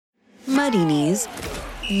Muddy Knees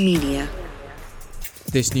Media.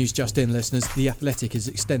 This news just in, listeners. The Athletic is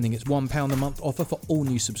extending its £1 a month offer for all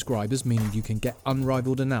new subscribers, meaning you can get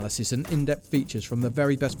unrivaled analysis and in-depth features from the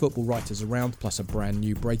very best football writers around, plus a brand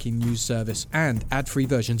new breaking news service and ad-free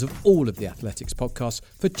versions of all of the Athletic's podcasts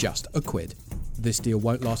for just £1. This deal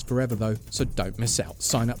won't last forever though, so don't miss out.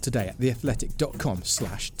 Sign up today at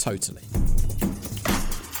theathletic.com/totally.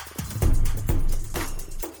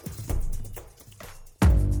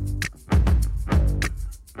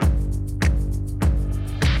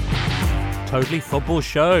 Totally Football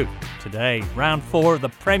Show. Today, round 4 of the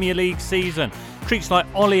Premier League season. Treats like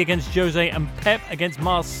Ollie against Jose and Pep against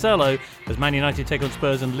Marcelo as Man United take on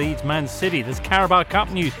Spurs and Leeds Man City. There's Carabao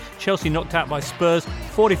Cup news. Chelsea knocked out by Spurs,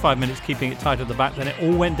 45 minutes keeping it tight at the back, then it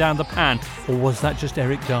all went down the pan. Or was that just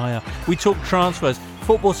Eric Dyer? We talk transfers,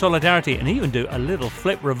 football solidarity and even do a little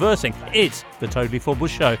flip reversing. It's the Totally Football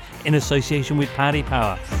Show in association with Paddy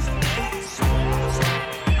Power.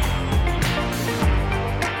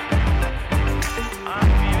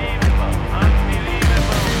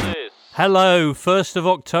 Hello, 1st of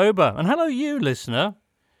October, and hello you, listener.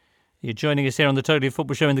 You're joining us here on the Totally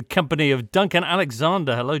Football Show in the company of Duncan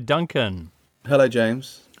Alexander. Hello, Duncan. Hello,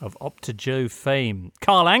 James. Of Opta Joe fame.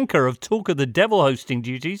 Carl Anker of Talk of the Devil hosting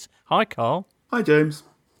duties. Hi, Carl. Hi, James.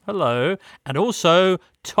 Hello. And also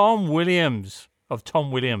Tom Williams of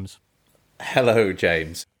Tom Williams. Hello,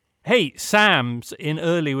 James. Hey, Sam's in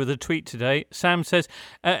early with a tweet today. Sam says,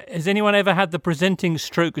 has anyone ever had the presenting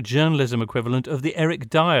stroke journalism equivalent of the Eric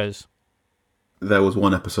Dyers? There was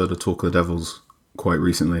one episode of Talk of the Devils quite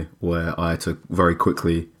recently where I had to very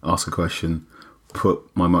quickly ask a question, put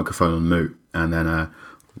my microphone on mute, and then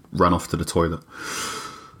ran off to the toilet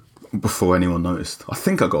before anyone noticed. I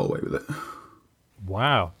think I got away with it.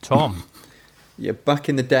 Wow. Tom? Yeah, back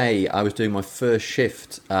in the day, I was doing my first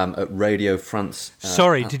shift at Radio France.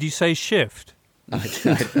 Sorry, did you say shift? I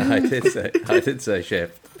did say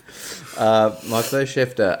shift. My first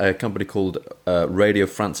shift at a company called Radio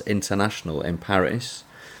France International in Paris,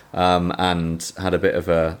 and had a bit of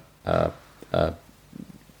a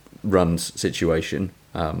runs situation,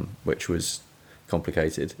 which was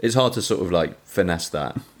complicated. It's hard to sort of like finesse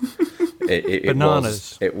that.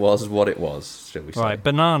 Bananas. It was what it was, shall we say. Right,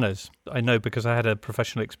 bananas. I know because I had a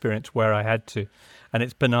professional experience where I had to, and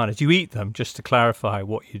it's bananas. You eat them, just to clarify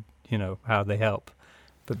what you know, how they help.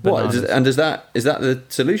 But what, and is that the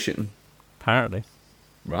solution? Apparently.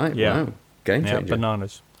 Right, yeah. Wow. Game changer. Yeah,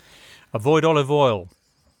 bananas. Avoid olive oil.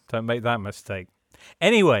 Don't make that mistake.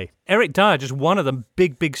 Anyway, Eric Dyer, just one of the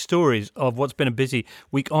big stories of what's been a busy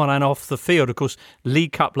week on and off the field. Of course,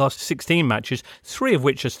 League Cup last 16 matches, 3 of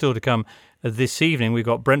which are still to come this evening. We've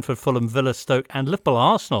got Brentford, Fulham, Villa, Stoke and Liverpool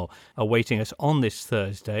Arsenal awaiting us on this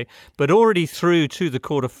Thursday. But already through to the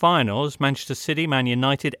quarter-finals, Manchester City, Man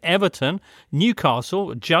United, Everton,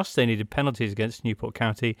 Newcastle, just they needed penalties against Newport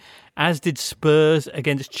County, as did Spurs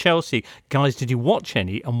against Chelsea. Guys, did you watch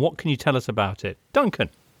any, and what can you tell us about it?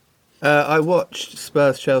 Duncan? I watched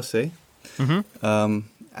Spurs-Chelsea,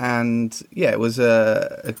 and yeah, it was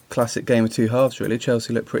a classic game of two halves, really.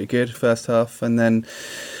 Chelsea looked pretty good first half, and then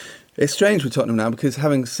it's strange with Tottenham now because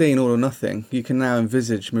having seen All or Nothing, you can now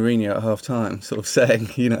envisage Mourinho at half-time sort of saying,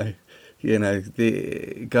 you know,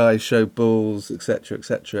 the guys show balls, etc.,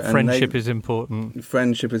 etc. Friendship is important.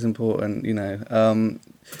 Friendship is important, you know.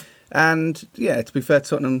 And yeah, to be fair to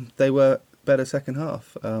Tottenham, they were better second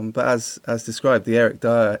half. But as described, the Eric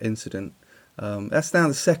Dyer incident, that's now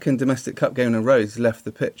the second domestic cup game in a row he's left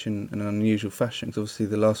the pitch in an unusual fashion. Because obviously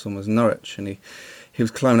the last one was Norwich, and he was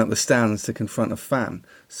climbing up the stands to confront a fan.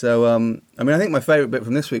 So, I mean, I think my favourite bit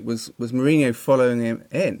from this week was Mourinho following him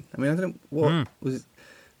in. I mean, I don't know what was...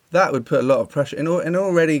 That would put a lot of pressure in an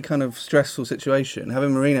already kind of stressful situation.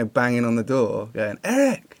 Having Mourinho banging on the door, going,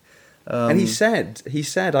 Eric! And he said,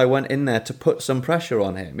 I went in there to put some pressure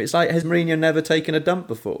on him. It's like, has Mourinho never taken a dump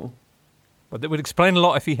before? Well, that would explain a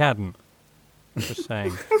lot if he hadn't. Just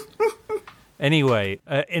saying. Anyway,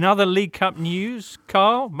 in other League Cup news,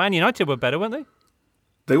 Carl, Man United were better, weren't they?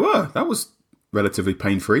 They were. That was relatively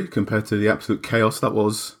pain-free compared to the absolute chaos that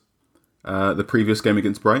was the previous game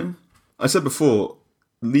against Brighton. I said before,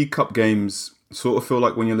 League Cup games sort of feel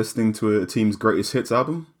like when you're listening to a team's greatest hits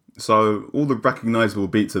album. So all the recognisable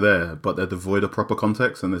beats are there, but they're devoid of proper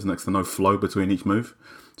context and there's next to no flow between each move.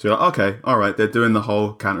 So you're like, okay, all right, they're doing the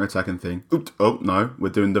whole counter-attacking thing. Oops, oh, no, we're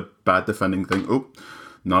doing the bad defending thing. Oh,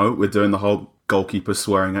 no, we're doing the whole goalkeeper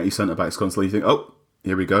swearing at your centre-backs constantly thing. Oh,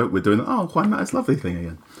 here we go, we're doing the, Juan Mata's lovely thing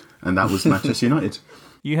again. And that was Manchester United.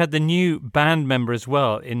 You had the new band member as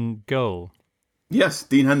well in goal. Yes,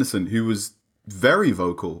 Dean Henderson, who was very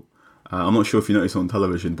vocal. I'm not sure if you noticed on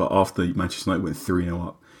television, but after Manchester United went 3-0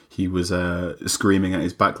 up, he was screaming at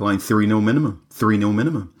his back line 3-0 minimum. 3-0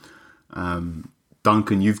 minimum.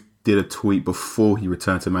 Duncan, you've did a tweet before he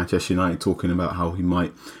returned to Manchester United talking about how he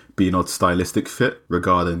might be an odd stylistic fit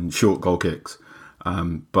regarding short goal kicks.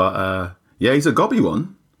 But he's a gobby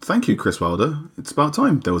one. Thank you, Chris Wilder. It's about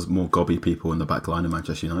time there was more gobby people in the back line of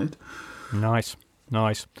Manchester United. Nice.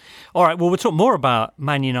 All right, well, we'll talk more about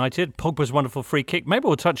Man United, Pogba's wonderful free kick. Maybe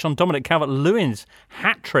we'll touch on Dominic Calvert-Lewin's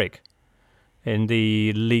hat-trick in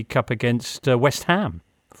the League Cup against West Ham.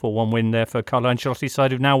 4-1 win there for Carlo Ancelotti's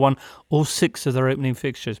side, who've now won all 6 of their opening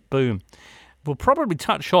fixtures. Boom. We'll probably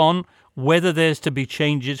touch on whether there's to be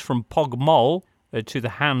changes from Pogmol to the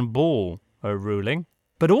handball ruling.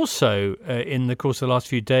 But also, in the course of the last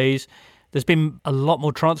few days, there's been a lot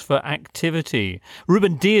more transfer activity.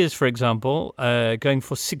 Ruben Dias, for example, going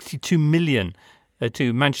for 62 million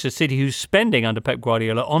to Manchester City, who's spending under Pep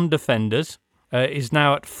Guardiola on defenders, is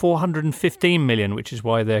now at 415 million, which is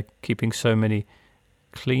why they're keeping so many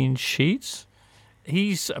clean sheets.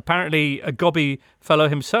 He's apparently a gobby fellow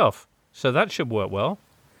himself, so that should work well.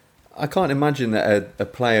 I can't imagine that a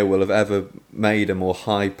player will have ever made a more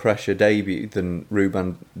high-pressure debut than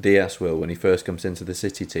Ruben Dias will when he first comes into the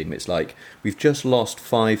City team. It's like, we've just lost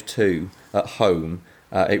 5-2 at home.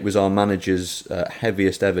 It was our manager's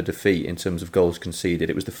heaviest ever defeat in terms of goals conceded.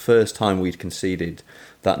 It was the first time we'd conceded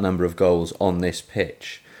that number of goals on this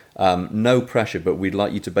pitch. No pressure, but we'd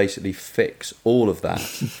like you to basically fix all of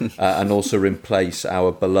that and also replace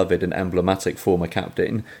our beloved and emblematic former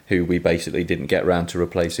captain, who we basically didn't get round to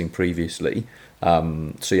replacing previously.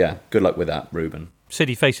 Good luck with that, Ruben.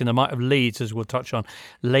 City facing the might of Leeds, as we'll touch on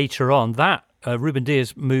later on. That Ruben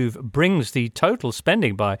Dias move brings the total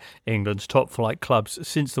spending by England's top-flight clubs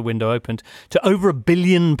since the window opened to over £1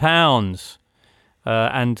 billion.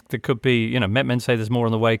 And there could be, men say there's more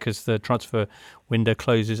on the way because the transfer window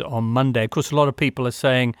closes on Monday. Of course, a lot of people are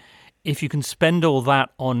saying, if you can spend all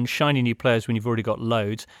that on shiny new players when you've already got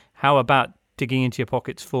loads, how about digging into your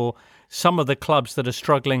pockets for some of the clubs that are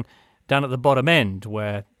struggling down at the bottom end,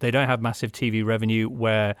 where they don't have massive TV revenue,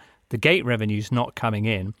 where the gate revenue's not coming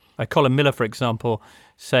in? Colin Miller, for example,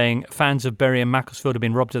 saying fans of Bury and Macclesfield have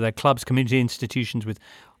been robbed of their clubs, community institutions with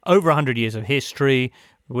over 100 years of history,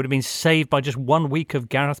 would have been saved by just 1 week of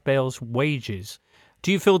Gareth Bale's wages.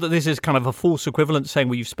 Do you feel that this is kind of a false equivalent, saying,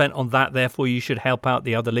 well, you've spent on that, therefore you should help out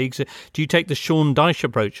the other leagues? Do you take the Sean Dyche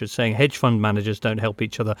approach of saying hedge fund managers don't help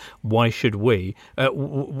each other, why should we?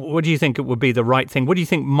 What do you think it would be the right thing? What do you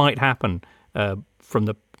think might happen from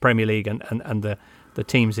the Premier League and the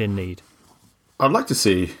teams in need? I'd like to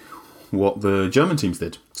see what the German teams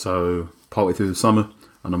did. So partway through the summer,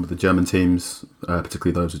 a number of the German teams,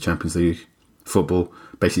 particularly those with Champions League football,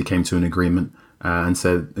 basically came to an agreement and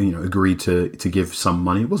said, agreed to give some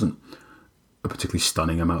money. It wasn't a particularly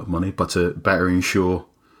stunning amount of money, but to better ensure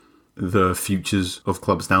the futures of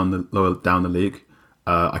clubs down the league.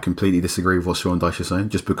 I completely disagree with what Sean Dyche is saying.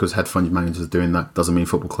 Just because hedge fund managers are doing that doesn't mean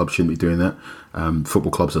football clubs shouldn't be doing that.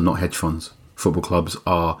 Football clubs are not hedge funds. Football clubs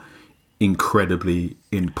are incredibly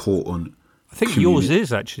important. I think yours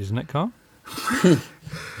is, actually, isn't it, Carl?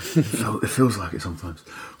 It feels like it sometimes.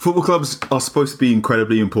 Football clubs are supposed to be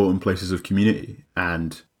incredibly important places of community,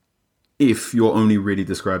 and if you're only really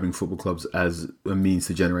describing football clubs as a means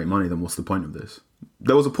to generate money, then what's the point of this?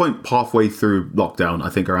 There was a point halfway through lockdown, I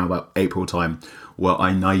think around about April time, where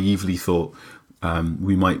I naively thought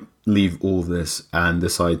we might leave all this and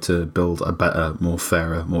decide to build a better, more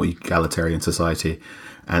fairer, more egalitarian society,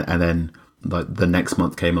 and then the next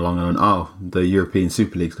month came along and the European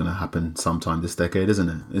Super League's going to happen sometime this decade, isn't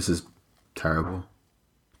it? This is terrible.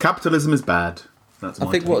 Capitalism is bad. I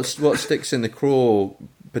think what sticks in the craw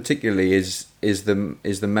particularly is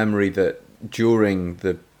the memory that during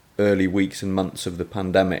the early weeks and months of the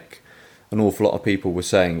pandemic, an awful lot of people were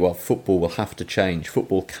saying, well, football will have to change.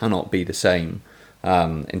 Football cannot be the same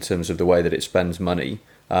in terms of the way that it spends money.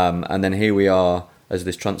 And then here we are, as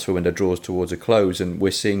this transfer window draws towards a close, and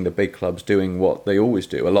we're seeing the big clubs doing what they always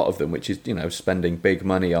do, a lot of them, which is spending big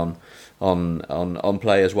money on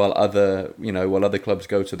players while other clubs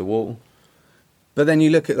go to the wall. But then you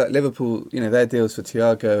look at like Liverpool, their deals for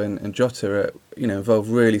Thiago and Jota involve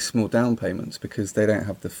really small down payments because they don't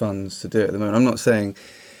have the funds to do it at the moment. I'm not saying,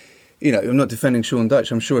 I'm not defending Sean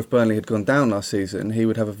Dyche. I'm sure if Burnley had gone down last season, he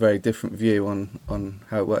would have a very different view on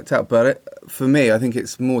how it worked out. But for me, I think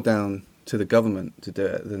it's more down to the government to do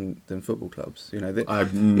it than football clubs.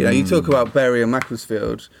 You talk about Bury and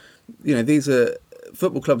Macclesfield. These are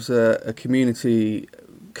football clubs are community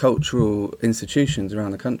cultural institutions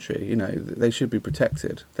around the country. They should be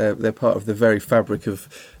protected. They're part of the very fabric of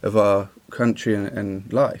our country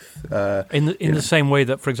and life. In the same way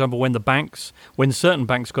that, for example, when certain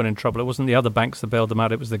banks got in trouble, it wasn't the other banks that bailed them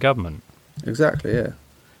out; it was the government. Exactly.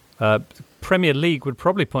 Yeah. Premier League would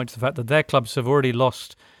probably point to the fact that their clubs have already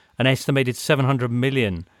lost an estimated 700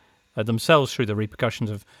 million themselves through the repercussions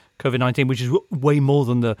of COVID-19, which is way more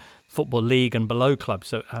than the Football League and below clubs.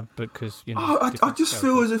 So, because I just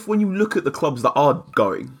feel as if when you look at the clubs that are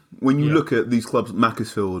going, when you look at these clubs,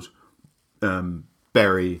 Macclesfield,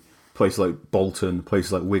 Bury, places like Bolton,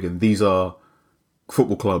 places like Wigan, these are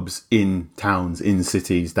football clubs in towns, in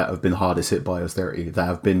cities that have been hardest hit by austerity, that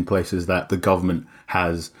have been places that the government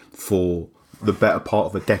has, for the better part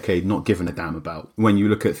of a decade, not given a damn about. When you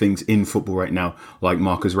look at things in football right now, like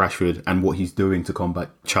Marcus Rashford and what he's doing to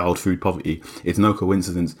combat child food poverty, it's no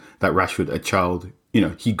coincidence that Rashford, a child,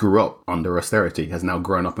 he grew up under austerity, has now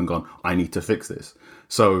grown up and gone, I need to fix this.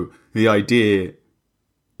 So the idea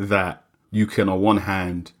that you can, on one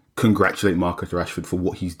hand, congratulate Marcus Rashford for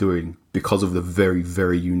what he's doing because of the very,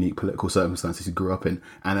 very unique political circumstances he grew up in,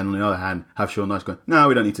 and then on the other hand, have Sean Dyche going, no,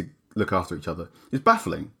 we don't need to look after each other. It's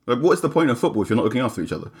baffling. Like, what's the point of football if you're not looking after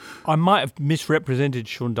each other? I might have misrepresented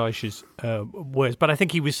Sean Dyche's words, but I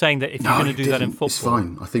think he was saying that if you're going to do that in football... It's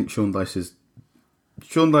fine. I think Sean Dyche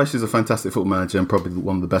is a fantastic football manager and probably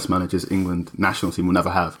one of the best managers England national team will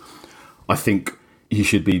never have. I think he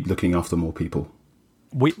should be looking after more people.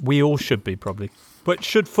 We all should be, probably. But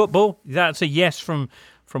should football? That's a yes from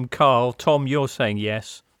Carl. Tom, you're saying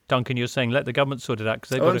yes. Duncan, you're saying let the government sort it out because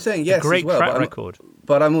they've got a great track record.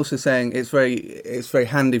 But I'm also saying it's very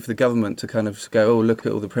handy for the government to kind of go, oh, look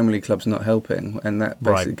at all the Premier League clubs not helping, and that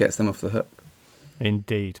basically gets them off the hook.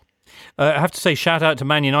 Indeed. I have to say, shout out to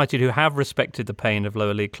Man United, who have respected the pain of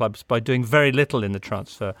lower league clubs by doing very little in the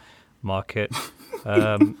transfer market.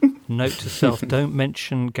 Note to self, don't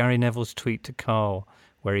mention Gary Neville's tweet to Carl,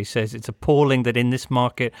 where he says it's appalling that in this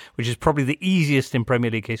market, which is probably the easiest in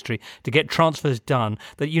Premier League history, to get transfers done,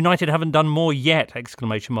 that United haven't done more yet, !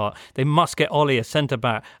 They must get Ollie, a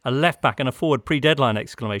centre-back, a left-back and a forward pre-deadline, !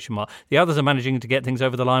 The others are managing to get things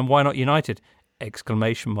over the line. Why not United? !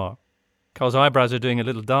 Carl's eyebrows are doing a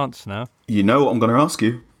little dance now. You know what I'm going to ask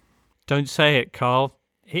you. Don't say it, Carl.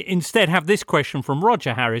 Instead, have this question from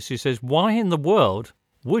Roger Harris, who says, why in the world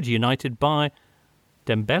would United buy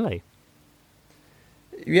Dembele?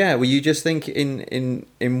 Yeah, well, you just think in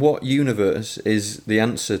what universe is the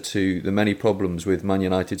answer to the many problems with Man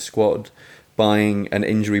United's squad buying an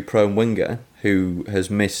injury-prone winger who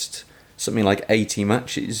has missed something like 80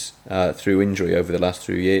 matches through injury over the last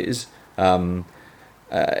 3 years?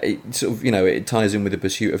 It ties in with the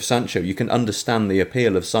pursuit of Sancho. You can understand the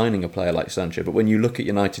appeal of signing a player like Sancho, but when you look at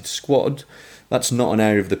United's squad, that's not an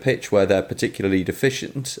area of the pitch where they're particularly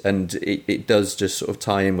deficient, and it does just sort of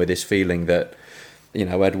tie in with this feeling that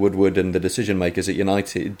Ed Woodward and the decision makers at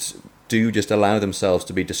United do just allow themselves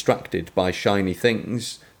to be distracted by shiny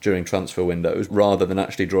things during transfer windows rather than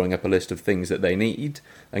actually drawing up a list of things that they need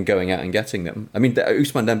and going out and getting them. I mean,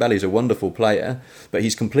 Ousmane Dembele is a wonderful player, but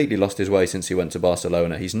he's completely lost his way since he went to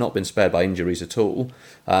Barcelona. He's not been spared by injuries at all.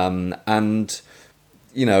 I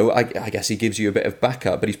guess he gives you a bit of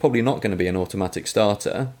backup, but he's probably not going to be an automatic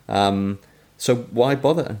starter. So why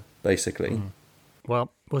bother, basically?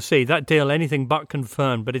 Well, we'll see. That deal, anything but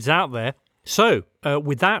confirmed, but it's out there. So,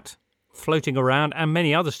 with that floating around and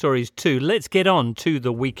many other stories too, let's get on to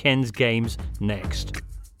the weekend's games next.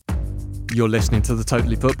 You're listening to the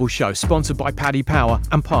Totally Football Show, sponsored by Paddy Power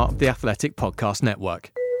and part of the Athletic Podcast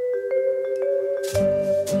Network.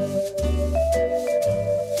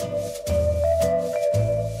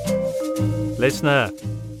 Listener,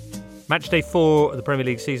 match day 4 of the Premier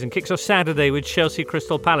League season kicks off Saturday with Chelsea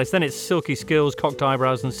Crystal Palace. Then it's silky skills, cocked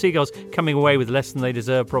eyebrows and seagulls coming away with less than they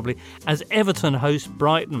deserve probably as Everton host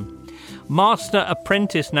Brighton. Master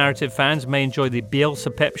Apprentice narrative fans may enjoy the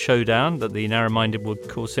Bielsa-Pep showdown that the narrow-minded would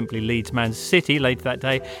call simply Leeds Man City later that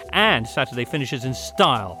day, and Saturday finishes in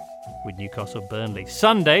style with Newcastle Burnley.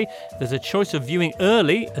 Sunday, there's a choice of viewing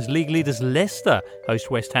early as league leaders Leicester host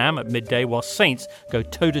West Ham at midday, while Saints go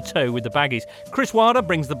toe-to-toe with the Baggies. Chris Wilder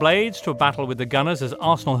brings the Blades to a battle with the Gunners as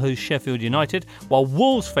Arsenal host Sheffield United, while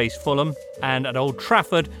Wolves face Fulham, and at Old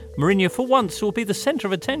Trafford, Mourinho for once will be the centre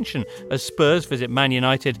of attention as Spurs visit Man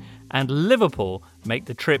United and Liverpool make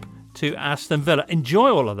the trip to Aston Villa. Enjoy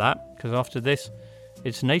all of that, because after this,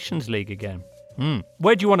 it's Nations League again.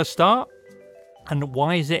 Where do you want to start? And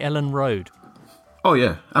why is it Ellen Road? Oh,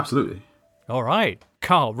 yeah, absolutely. All right.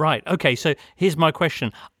 Carl, right. Okay, so here's my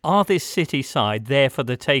question. Are this City side there for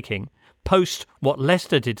the taking? Post what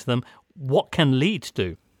Leicester did to them, what can Leeds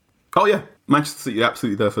do? Oh, yeah. Manchester City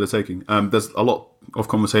absolutely there for the taking. There's a lot of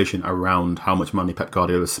conversation around how much money Pep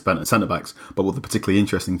Guardiola spent at centre-backs. But what the particularly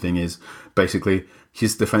interesting thing is, basically,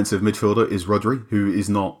 his defensive midfielder is Rodri, who is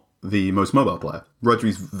not the most mobile player.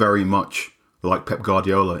 Rodri's very much like Pep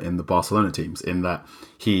Guardiola in the Barcelona teams, in that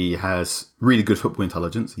he has really good football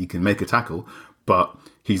intelligence, he can make a tackle, but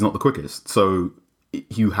he's not the quickest. So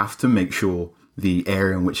you have to make sure the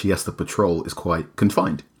area in which he has to patrol is quite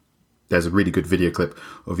confined. There's a really good video clip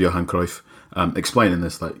of Johan Cruyff explaining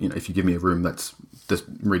this, that, if you give me a room that's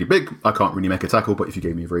really big, I can't really make a tackle, but if you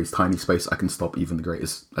gave me a very tiny space, I can stop even the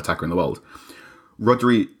greatest attacker in the world.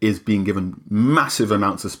 Rodri is being given massive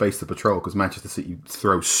amounts of space to patrol because Manchester City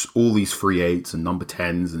throw all these free eights and number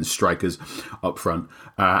 10s and strikers up front.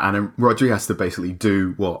 And then Rodri has to basically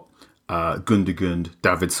do what Gundogan,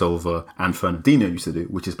 David Silva and Fernandinho used to do,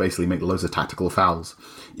 which is basically make loads of tactical fouls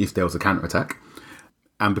if there was a counter-attack.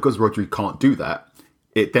 And because Rodri can't do that,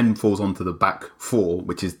 it then falls onto the back four,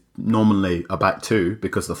 which is normally a back two,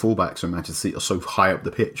 because the fullbacks from Manchester City are so high up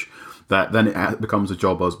the pitch that then it becomes a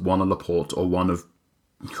job as one of Laporte or one of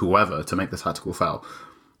whoever to make the tactical foul.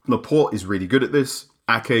 Laporte is really good at this.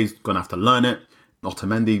 Ake's going to have to learn it.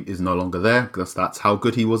 Otamendi is no longer there because that's how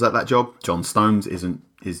good he was at that job. John Stones is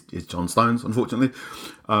John Stones, unfortunately.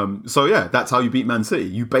 So yeah, that's how you beat Man City.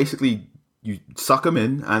 You suck them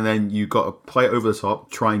in, and then you got to play it over the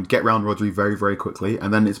top, try and get round Rodri very, very quickly,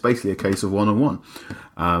 and then it's basically a case of one-on-one.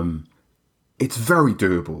 It's very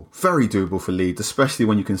doable for Leeds, especially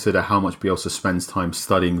when you consider how much Bielsa spends time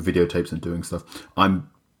studying videotapes and doing stuff.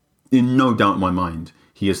 I'm in no doubt in my mind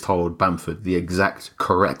he has told Bamford the exact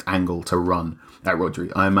correct angle to run at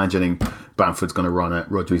Rodri. I'm imagining Bamford's going to run at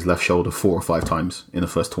Rodri's left shoulder 4 or 5 times in the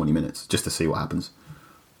first 20 minutes just to see what happens.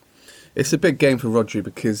 It's a big game for Rodri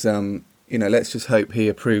because let's just hope he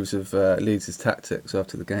approves of Leeds' tactics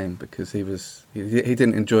after the game, because he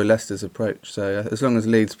didn't enjoy Leicester's approach. So as long as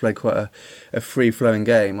Leeds play quite a free-flowing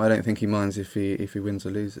game, I don't think he minds if he wins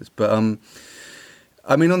or loses. But on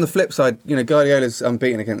the flip side, Guardiola's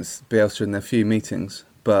unbeaten against Bielsa in their few meetings.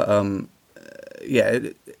 But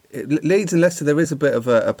Leeds and Leicester, there is a bit of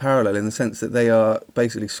a parallel in the sense that they are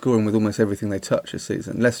basically scoring with almost everything they touch this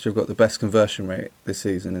season. Leicester have got the best conversion rate this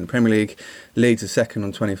season in the Premier League. Leeds are second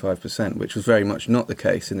on 25%, which was very much not the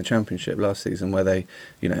case in the Championship last season, where they,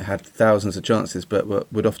 had thousands of chances but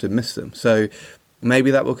would often miss them. So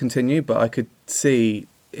maybe that will continue, but I could see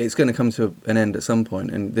it's going to come to an end at some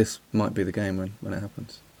point, and this might be the game when it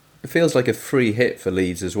happens. It feels like a free hit for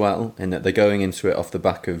Leeds as well, in that they're going into it off the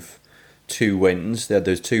back of 2 wins. They had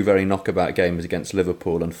those 2 very knockabout games against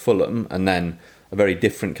Liverpool and Fulham, and then a very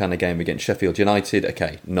different kind of game against Sheffield United.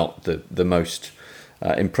 Okay, not the most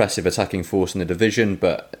impressive attacking force in the division,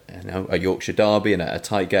 but a Yorkshire derby and a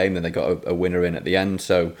tight game. Then they got a winner in at the end.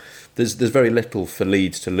 So there's very little for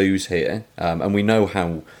Leeds to lose here, and we know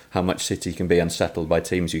how much City can be unsettled by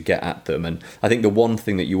teams you get at them. And I think the one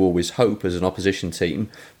thing that you always hope as an opposition team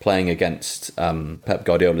playing against Pep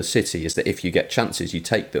Guardiola's City is that if you get chances, you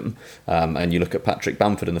take them. And you look at Patrick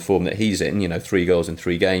Bamford and the form that he's in, 3 goals in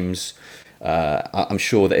 3 games. I'm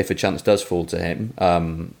sure that if a chance does fall to him,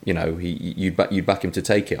 you'd back him to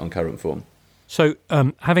take it on current form. So,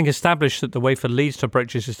 having established that the way for Leeds to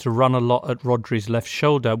approach this is to run a lot at Rodri's left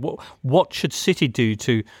shoulder, what should City do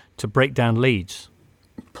to break down Leeds?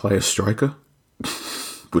 Play a striker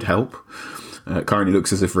would help. Currently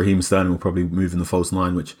looks as if Raheem Sterling will probably move in the false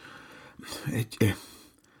 9, which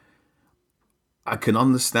I can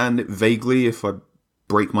understand it vaguely if I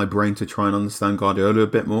break my brain to try and understand Guardiola a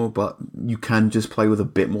bit more, but you can just play with a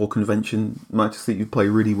bit more convention. Manchester City play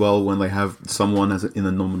really well when they have someone in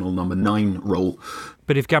a nominal number 9 role.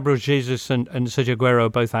 But if Gabriel Jesus and Sergio Aguero are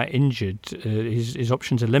both out injured, his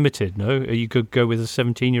options are limited, no? You could go with a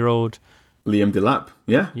 17-year-old... Liam Delap,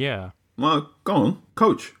 yeah? Yeah. Well, go on,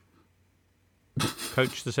 coach.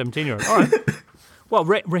 Coach the 17-year-old. All right. Well,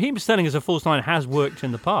 Raheem Sterling as a false 9 has worked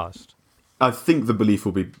in the past. I think the belief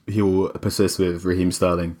will be he will persist with Raheem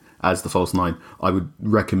Sterling as the false 9. I would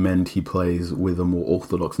recommend he plays with a more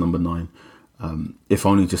orthodox number 9, if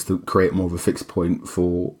only just to create more of a fixed point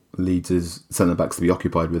for Leeds' centre-backs to be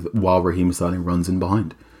occupied with while Raheem Sterling runs in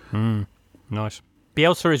behind. Nice.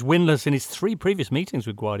 Bielsa is winless in his 3 previous meetings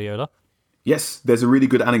with Guardiola. Yes, there's a really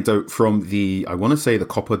good anecdote from the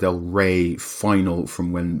Copa del Rey final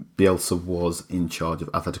from when Bielsa was in charge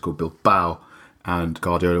of Atletico Bilbao and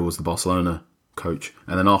Guardiola was the Barcelona coach.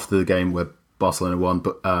 And then after the game where Barcelona won,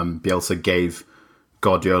 Bielsa gave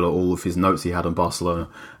Guardiola all of his notes he had on Barcelona.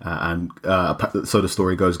 So the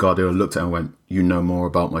story goes, Guardiola looked at him and went, "You know more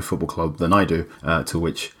about my football club than I do." To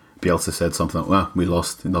which Bielsa said something like, "Well, we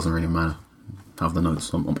lost. It doesn't really matter. Have the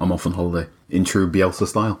notes. I'm off on holiday." In true Bielsa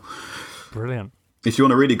style. Brilliant. If you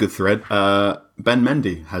want a really good thread, Ben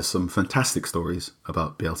Mendy has some fantastic stories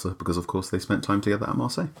about Bielsa because, of course, they spent time together at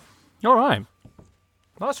Marseille. All right.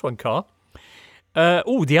 Nice one, Carl.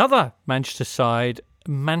 The other Manchester side,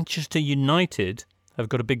 Manchester United, have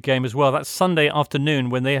got a big game as well. That's Sunday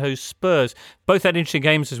afternoon when they host Spurs. Both had interesting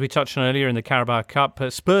games, as we touched on earlier, in the Carabao Cup.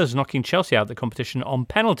 Spurs knocking Chelsea out of the competition on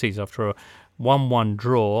penalties after a 1-1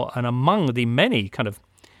 draw. And among the many kind of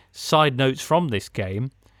side notes from this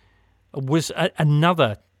game was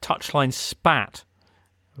another touchline spat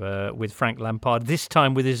with Frank Lampard, this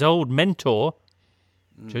time with his old mentor,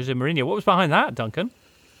 Jose Mourinho. What was behind that, Duncan?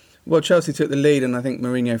 Well, Chelsea took the lead, and I think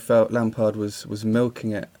Mourinho felt Lampard was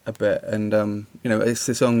milking it a bit. And it's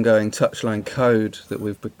this ongoing touchline code that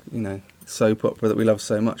we've, soap opera that we love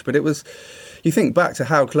so much. But it was, you think back to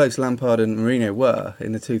how close Lampard and Mourinho were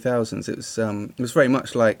in the 2000s. It was very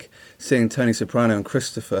much like seeing Tony Soprano and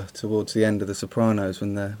Christopher towards the end of The Sopranos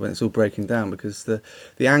when it's all breaking down, because the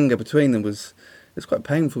anger between them was quite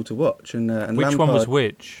painful to watch. And which Lampard, one was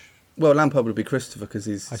which? Well, Lampard would be Christopher because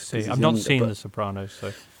he's. I see. 'cause he's I've not younger, seen but, The Sopranos,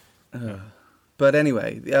 so. But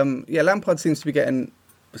anyway, Lampard seems to be getting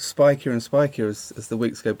spikier and spikier as the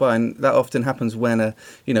weeks go by, and that often happens when a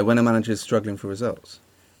manager is struggling for results.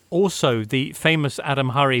 Also, the famous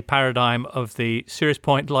Adam Hurrey paradigm of the serious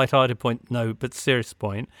point, light-hearted point, no, but serious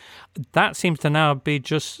point, that seems to now be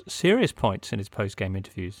just serious points in his post-game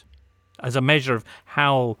interviews as a measure of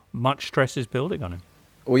how much stress is building on him.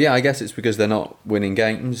 Well, yeah, I guess it's because they're not winning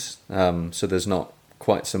games, so there's not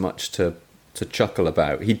quite so much to chuckle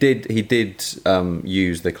about. He did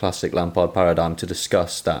use the classic Lampard paradigm to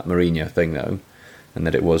discuss that Mourinho thing, though, and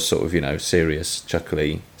that it was sort of, serious,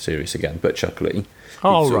 chuckly, serious again, but chuckly.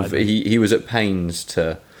 He was at pains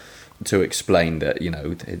to explain that,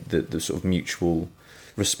 the sort of mutual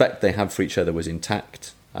respect they had for each other was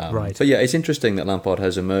intact. Right. But yeah, it's interesting that Lampard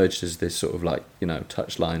has emerged as this sort of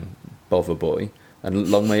touchline bother boy, and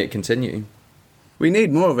long may it continue. We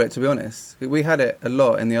need more of it, to be honest. We had it a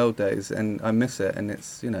lot in the old days, and I miss it. And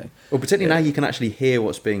it's, Well, particularly now you can actually hear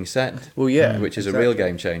what's being said. Well, yeah, which is exactly. a real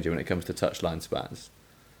game changer when it comes to touchline spats.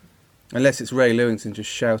 Unless it's Ray Lewington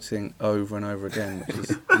just shouting over and over again, which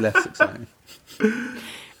is less exciting.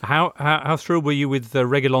 How thrilled were you with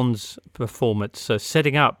Reguilon's performance,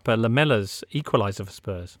 setting up Lamella's equaliser for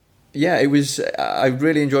Spurs? Yeah, it was. I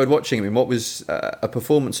really enjoyed watching him. What was a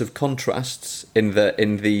performance of contrasts in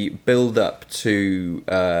the build-up to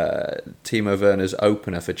Timo Werner's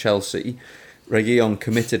opener for Chelsea. Reguilon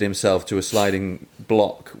committed himself to a sliding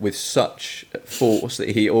block with such force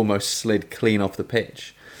that he almost slid clean off the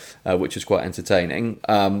pitch, which was quite entertaining.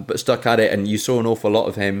 But stuck at it, and you saw an awful lot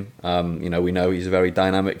of him. We know he's a very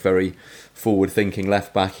dynamic, very forward-thinking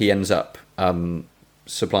left back. He ends up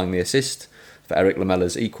supplying the assist for Eric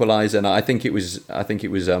Lamella's equaliser, and I think it was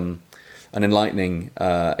an enlightening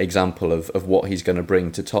example of what he's going to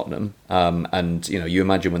bring to Tottenham. And you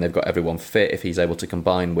imagine when they've got everyone fit, if he's able to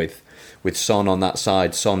combine with Son on that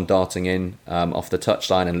side, Son darting in off the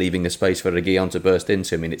touchline and leaving the space for Reguilon to burst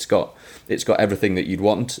into. I mean, it's got everything that you'd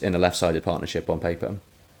want in a left-sided partnership on paper.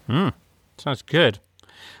 Sounds good.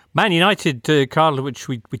 Man United, Carl, which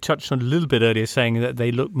we touched on a little bit earlier, saying that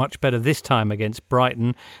they look much better this time against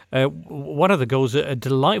Brighton. One of the goals, a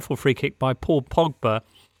delightful free kick by Paul Pogba,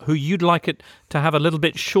 who you'd like it to have a little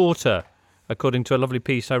bit shorter, according to a lovely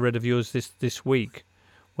piece I read of yours this week,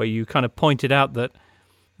 where you kind of pointed out that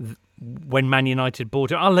when Man United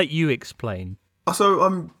bought it, I'll let you explain.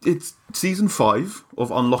 So it's season 5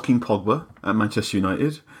 of Unlocking Pogba at Manchester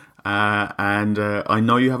United, and I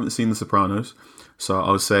know you haven't seen The Sopranos. So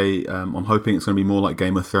I would say I'm hoping it's going to be more like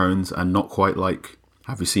Game of Thrones and not quite like,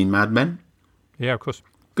 have you seen Mad Men? Yeah, of course.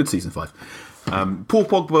 Good season 5. Paul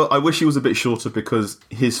Pogba, I wish he was a bit shorter because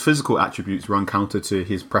his physical attributes run counter to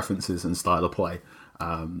his preferences and style of play.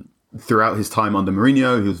 Throughout his time under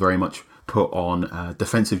Mourinho, he was very much put on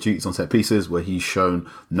defensive duties on set pieces where he's shown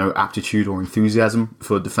no aptitude or enthusiasm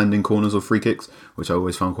for defending corners or free kicks, which I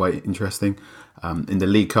always found quite interesting. In the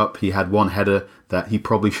League Cup, he had one header that he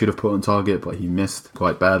probably should have put on target, but he missed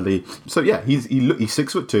quite badly. So yeah, he's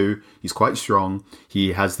 6'2", he's quite strong.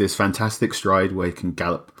 He has this fantastic stride where he can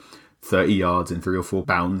gallop 30 yards in 3 or 4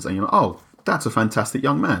 bounds, and you're like, oh, that's a fantastic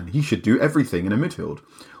young man. He should do everything in a midfield.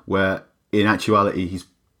 Where in actuality, he's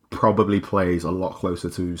probably plays a lot closer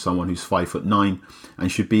to someone who's 5'9"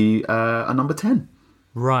 and should be a number 10.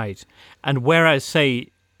 Right. And whereas, say,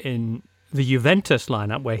 in the Juventus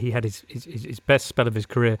lineup, where he had his best spell of his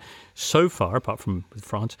career so far, apart from with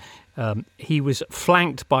France, he was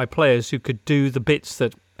flanked by players who could do the bits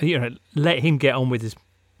that, let him get on with his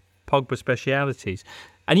Pogba specialities.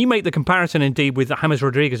 And you make the comparison, indeed, with James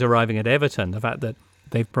Rodriguez arriving at Everton, the fact that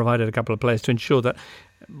they've provided a couple of players to ensure that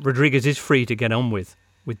Rodriguez is free to get on with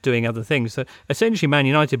doing other things. So essentially, Man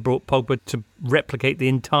United brought Pogba to replicate the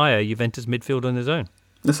entire Juventus midfield on his own.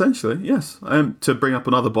 Essentially, yes. To bring up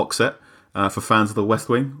another box set for fans of the West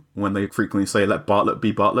Wing, when they frequently say let Bartlett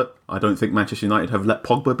be Bartlett, I don't think Manchester United have let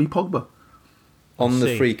Pogba be Pogba. On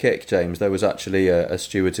the free kick, James, there was actually a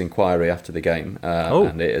steward's inquiry after the game,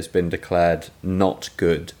 and it has been declared not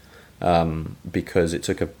good because it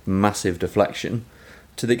took a massive deflection,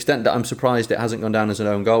 to the extent that I'm surprised it hasn't gone down as an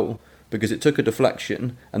own goal, because it took a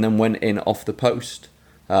deflection and then went in off the post,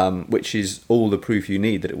 which is all the proof you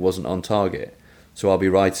need that it wasn't on target. So I'll be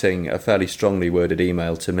writing a fairly strongly worded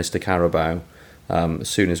email to Mr. Carabao as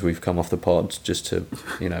soon as we've come off the pod, just to,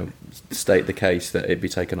 state the case that it be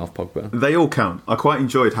taken off Pogba. They all count. I quite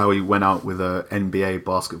enjoyed how he went out with a NBA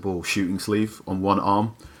basketball shooting sleeve on one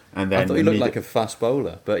arm, and then I thought he looked like a fast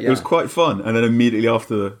bowler, but yeah, it was quite fun. And then immediately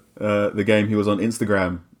after the game, he was on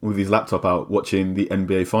Instagram with his laptop out watching the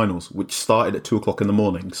NBA Finals, which started at 2:00 in the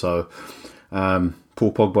morning. So,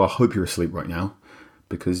 Paul Pogba, I hope you're asleep right now,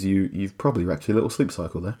 because you've probably wrecked your little sleep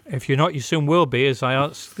cycle there. If you're not, you soon will be, as I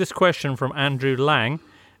ask this question from Andrew Lang.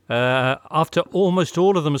 After almost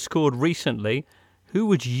all of them scored recently, who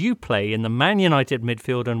would you play in the Man United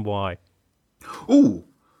midfield and why?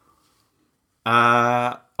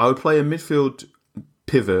 I would play a midfield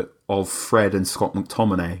pivot of Fred and Scott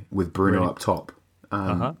McTominay with Bruno up top.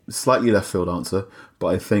 Slightly left field answer, but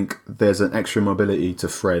I think there's an extra mobility to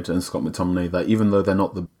Fred and Scott McTominay that, even though they're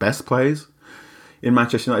not the best players in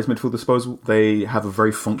Manchester United's midfield disposal, they have a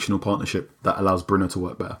very functional partnership that allows Bruno to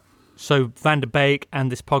work better. So Van der Beek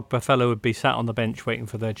and this Pogba fellow would be sat on the bench waiting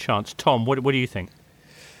for their chance. Tom, what do you think?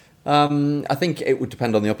 I think it would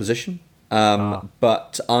depend on the opposition.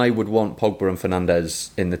 But I would want Pogba and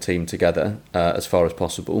Fernandes in the team together as far as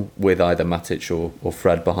possible, with either Matic or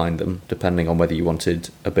Fred behind them, depending on whether you wanted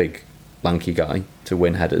a big, lanky guy to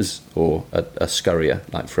win headers or a scurrier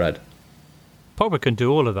like Fred. Pogba can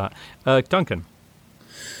do all of that. Duncan?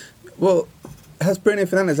 Well, has Bruno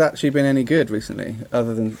Fernandes actually been any good recently,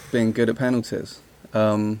 other than being good at penalties?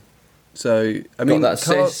 Got that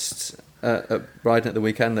assist at Brighton at the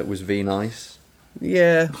weekend that was nice.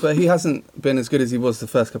 Yeah, but he hasn't been as good as he was the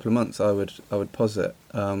first couple of months, I would posit.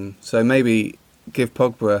 So maybe give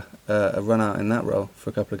Pogba a run out in that role for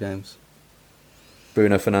a couple of games.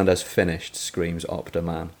 Bruno Fernandes finished, screams Opta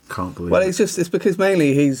man. Can't believe Well, it. it's because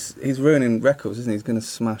mainly he's ruining records, isn't he? He's going to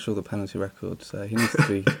smash all the penalty records, so he needs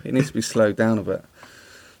to be slowed down a bit.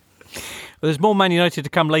 Well, there's more Man United to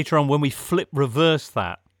come later on when we reverse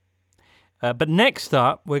that. But next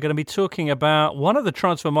up, we're going to be talking about one of the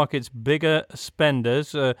transfer market's bigger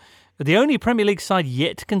spenders, the only Premier League side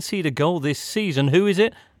yet to concede a goal this season. Who is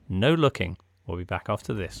it? No looking. We'll be back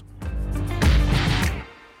after this.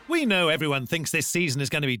 We know everyone thinks this season is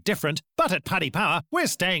going to be different, but at Paddy Power, we're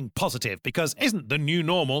staying positive, because isn't the new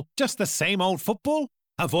normal just the same old football?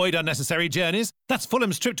 Avoid unnecessary journeys. That's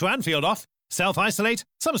Fulham's trip to Anfield off. Self-isolate.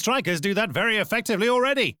 Some strikers do that very effectively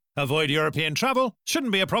already. Avoid European travel.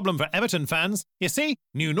 Shouldn't be a problem for Everton fans. You see,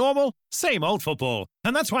 new normal, same old football.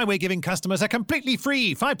 And that's why we're giving customers a completely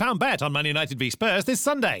free £5 bet on Man United v Spurs this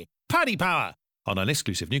Sunday. Paddy Power. On an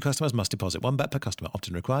exclusive, new customers must deposit one bet per customer.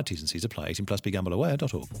 Opt-in required. T's and C's apply. 18 plus.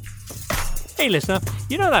 BeGambleAware.org. Hey listener,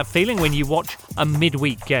 you know that feeling when you watch a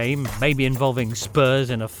midweek game, maybe involving Spurs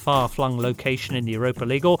in a far-flung location in the Europa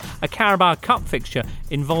League, or a Carabao Cup fixture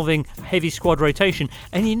involving heavy squad rotation,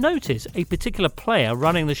 and you notice a particular player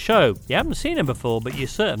running the show. You haven't seen him before, but you're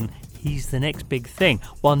certain he's the next big thing.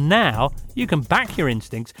 Well, now you can back your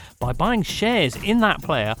instincts by buying shares in that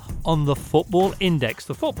player on the Football Index,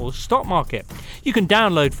 the football stock market. You can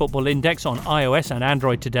download Football Index on iOS and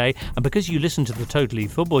Android today, and because you listen to the Totally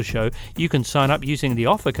Football Show, you can sign up using the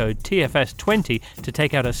offer code TFS20 to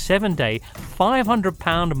take out a 7-day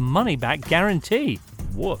 £500 money-back guarantee.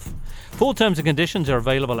 Woof. Full terms and conditions are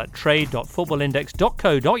available at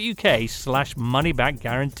trade.footballindex.co.uk/moneyback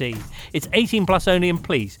guarantee. It's 18 plus only, and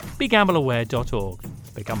please begambleaware.org.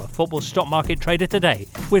 Become a football stock market trader today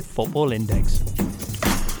with Football Index.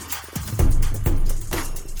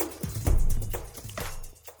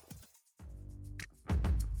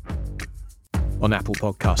 On Apple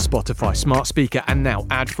Podcasts, Spotify, Smart Speaker, and now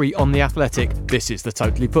ad-free on The Athletic, this is the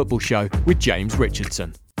Totally Football Show with James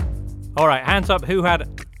Richardson. All right, hands up, who had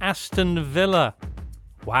Aston Villa?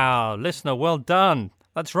 Wow, listener, well done.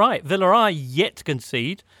 That's right, Villa are yet to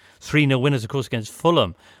concede. 3-0 winners, of course, against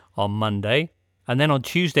Fulham on Monday. And then on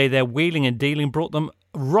Tuesday, their wheeling and dealing brought them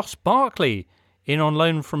Ross Barkley in on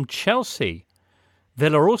loan from Chelsea.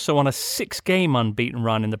 Villa are also on a 6-game unbeaten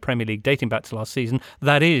run in the Premier League dating back to last season.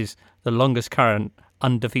 That is the longest current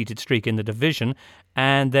undefeated streak in the division,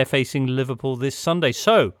 and they're facing Liverpool this Sunday.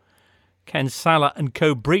 So, can Salah and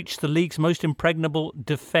co breach the league's most impregnable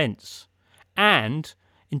defence? And,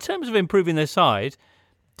 in terms of improving their side,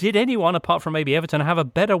 did anyone, apart from maybe Everton, have a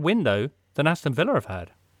better window than Aston Villa have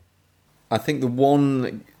had? I think the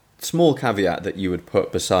one small caveat that you would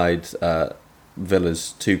put beside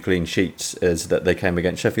Villa's 2 clean sheets is that they came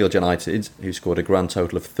against Sheffield United, who scored a grand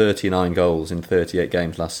total of 39 goals in 38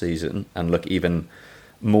 games last season and look even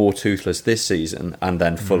more toothless this season, and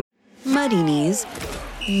then Fulham. Muddy Knees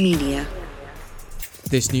Media.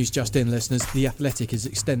 This news just in, listeners. The Athletic is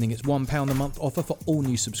extending its £1 a month offer for all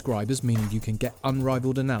new subscribers, meaning you can get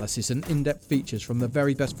unrivaled analysis and in-depth features from the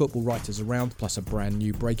very best football writers around, plus a brand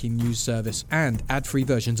new breaking news service and ad-free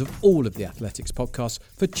versions of all of The Athletic's podcasts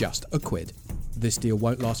for just £1. This deal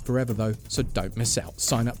won't last forever though, so don't miss out.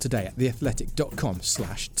 Sign up today at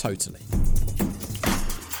theathletic.com/totally.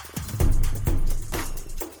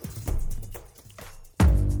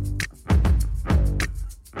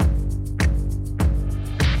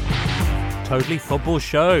 Totally Football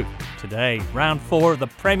Show. Today, round 4 of the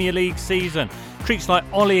Premier League season. Treats like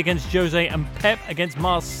Ollie against Jose and Pep against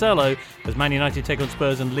Marcelo as Man United take on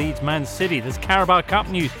Spurs and Leeds Man City. There's Carabao Cup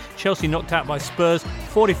news. Chelsea knocked out by Spurs,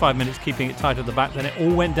 45 minutes keeping it tight at the back, then it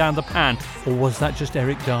all went down the pan. Or was that just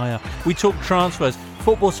Eric Dyer? We talk transfers,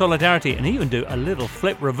 football solidarity, and even do a little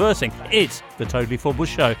flip reversing. It's the Totally Football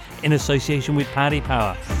Show in association with Paddy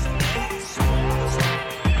Power.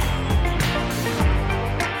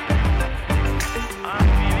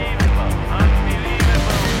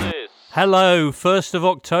 Hello, 1st of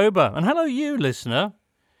October, and hello you, listener.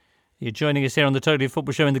 You're joining us here on the Totally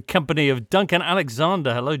Football Show in the company of Duncan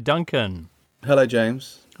Alexander. Hello, Duncan. Hello,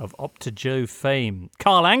 James. Of Opta Joe fame.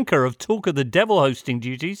 Carl Anker of Talk of the Devil hosting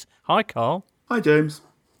duties. Hi, Carl. Hi, James.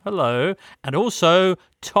 Hello. And also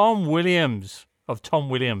Tom Williams of Tom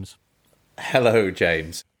Williams. Hello,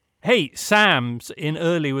 James. Hey, Sam's in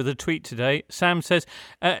early with a tweet today. Sam says,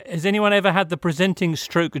 has anyone ever had the presenting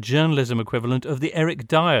stroke journalism equivalent of the Eric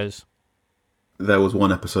Dyers? There was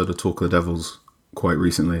one episode of Talk of the Devils quite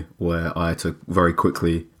recently where I had to very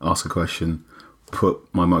quickly ask a question, put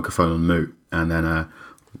my microphone on mute, and then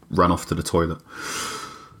ran off to the toilet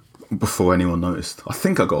before anyone noticed. I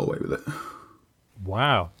think I got away with it.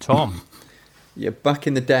 Wow. Tom? Yeah, back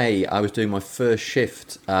in the day, I was doing my first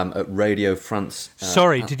shift at Radio France.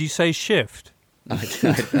 Sorry, did you say shift? I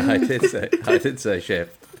did say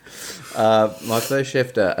shift. My first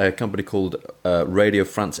shift at a company called Radio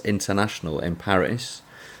France International in Paris,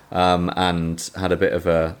 and had a bit of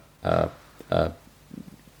a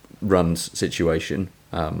runs situation,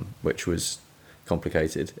 which was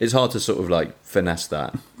complicated. It's hard to sort of like finesse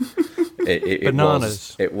that.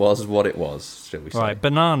 Bananas. It was what it was, shall we say. Right,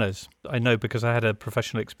 bananas. I know because I had a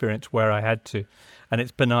professional experience where I had to, and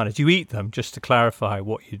it's bananas. You eat them, just to clarify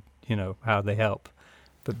what you know, how they help.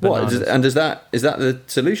 But what? And is that the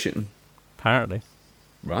solution? Apparently.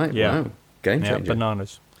 Right, yeah. Wow. Game changer. Yeah,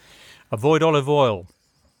 bananas. Avoid olive oil.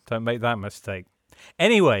 Don't make that mistake.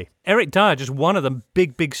 Anyway, Eric Dyer, just one of the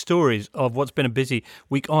big stories of what's been a busy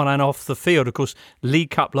week on and off the field. Of course,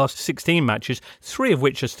 League Cup last 16 matches, 3 of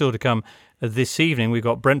which are still to come this evening. We've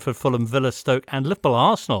got Brentford, Fulham, Villa, Stoke and Liverpool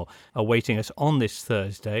Arsenal awaiting us on this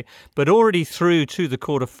Thursday. But already through to the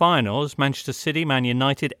quarter-finals, Manchester City, Man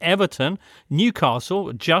United, Everton,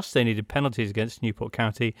 Newcastle, just they needed penalties against Newport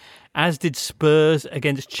County, as did Spurs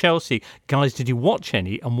against Chelsea. Guys, did you watch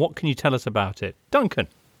any, and what can you tell us about it? Duncan?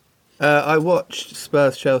 I watched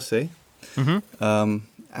Spurs-Chelsea. Mm-hmm.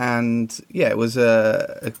 And yeah, it was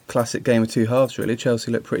a classic game of two halves, really.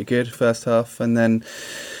 Chelsea looked pretty good first half, and then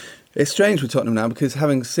it's strange with Tottenham now because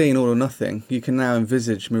having seen All or Nothing, you can now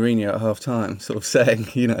envisage Mourinho at half-time sort of saying,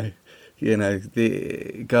 you know,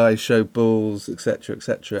 the guys show balls, etc.,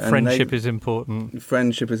 etc. Friendship is important.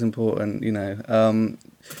 Friendship is important, you know.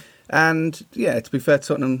 And yeah, to be fair to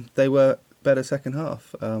Tottenham, they were better second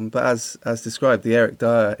half. But as described, the Eric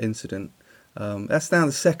Dyer incident, that's now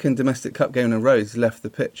the second domestic cup game in a row he's left the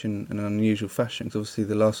pitch in an unusual fashion. 'Cause obviously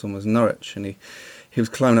the last one was Norwich, and he was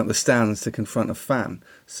climbing up the stands to confront a fan.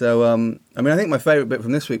 So, I mean, I think my favourite bit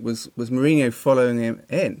from this week was Mourinho following him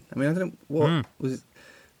in. I mean, I don't know what was...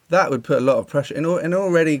 That would put a lot of pressure in an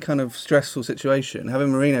already kind of stressful situation. Having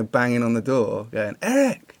Mourinho banging on the door, going,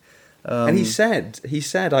 Eric! And he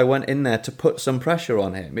said, I went in there to put some pressure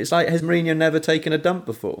on him. It's like, has Mourinho never taken a dump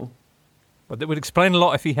before? Well, that would explain a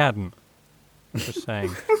lot if he hadn't. Just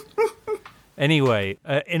saying. Anyway,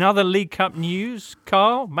 in other League Cup news,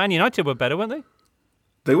 Carl, Man United were better, weren't they?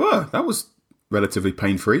 They were. That was relatively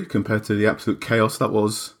pain-free compared to the absolute chaos that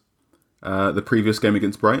was the previous game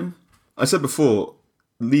against Brighton. I said before,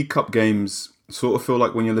 League Cup games sort of feel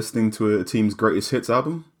like when you're listening to a team's greatest hits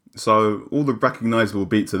album. So all the recognisable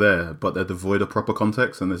beats are there, but they're devoid of proper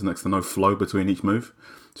context, and there's next to no flow between each move.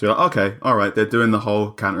 So you're like, okay, all right, they're doing the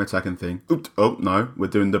whole counter-attacking thing. Oops, oh, no, we're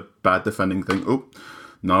doing the bad defending thing. Oh,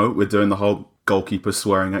 no, we're doing the whole goalkeeper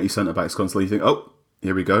swearing at your centre-backs constantly. You think, oh,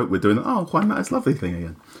 here we go, we're doing the, Juan Mata's lovely thing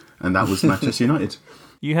again. And that was Manchester United.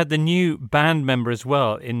 You had the new band member as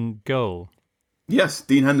well in goal. Yes,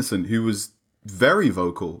 Dean Henderson, who was very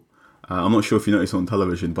vocal. I'm not sure if you noticed on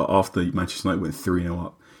television, but after Manchester United went 3-0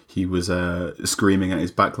 up, he was screaming at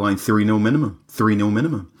his backline, 3-0 minimum, 3-0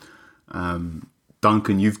 minimum.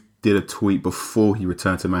 Duncan, you did a tweet before he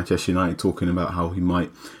returned to Manchester United talking about how he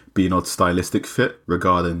might be an odd stylistic fit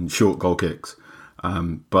regarding short goal kicks.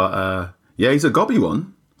 But he's a gobby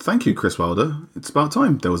one. Thank you, Chris Wilder. It's about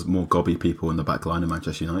time there was more gobby people in the backline of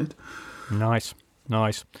Manchester United. Nice.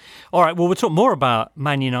 All right, well, we'll talk more about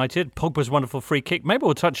Man United, Pogba's wonderful free kick. Maybe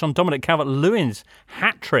we'll touch on Dominic Calvert-Lewin's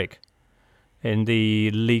hat-trick in the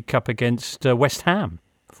League Cup against West Ham.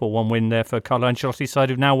 4-1 win there for Carlo Ancelotti's side,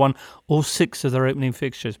 who've now won all 6 of their opening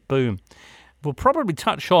fixtures. Boom. We'll probably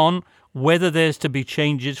touch on whether there's to be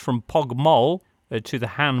changes from Pogmol to the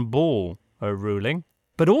handball ruling.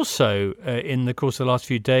 But also, in the course of the last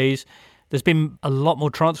few days, there's been a lot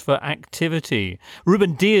more transfer activity.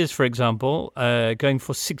 Ruben Dias, for example, going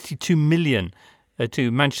for 62 million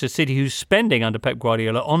to Manchester City, who's spending under Pep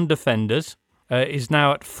Guardiola on defenders, is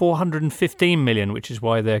now at 415 million, which is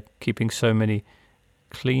why they're keeping so many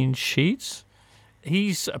clean sheets.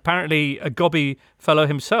 He's apparently a gobby fellow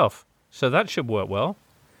himself, so that should work well.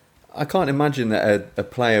 I can't imagine that a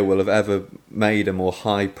player will have ever made a more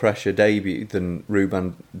high-pressure debut than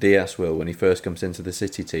Ruben Dias will when he first comes into the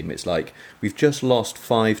City team. It's like, we've just lost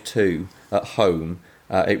 5-2 at home.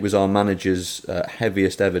 It was our manager's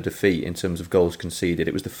heaviest ever defeat in terms of goals conceded.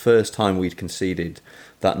 It was the first time we'd conceded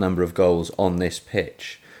that number of goals on this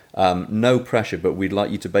pitch. No pressure, but we'd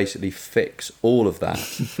like you to basically fix all of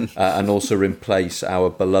that and also replace our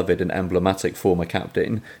beloved and emblematic former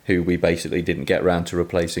captain, who we basically didn't get round to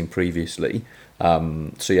replacing previously.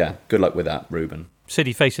 Good luck with that, Ruben.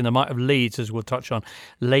 City facing the might of Leeds, as we'll touch on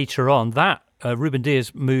later on. That Ruben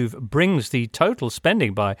Dias move brings the total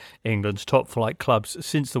spending by England's top-flight clubs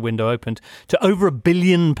since the window opened to over £1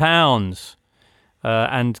 billion.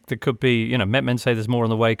 And there could be, men say there's more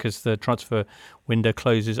on the way because the transfer window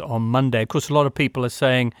closes on Monday. Of course, a lot of people are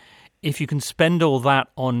saying, if you can spend all that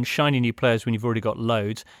on shiny new players when you've already got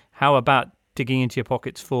loads, how about digging into your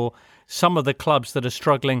pockets for some of the clubs that are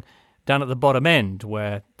struggling down at the bottom end,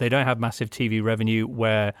 where they don't have massive TV revenue,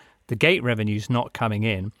 where the gate revenue's not coming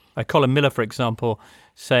in? Colin Miller, for example,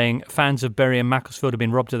 saying fans of Bury and Macclesfield have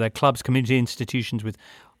been robbed of their clubs, community institutions with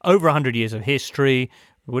over 100 years of history,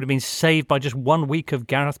 would have been saved by just 1 week of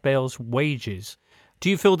Gareth Bale's wages. Do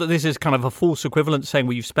you feel that this is kind of a false equivalent, saying,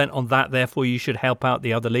 well, you've spent on that, therefore you should help out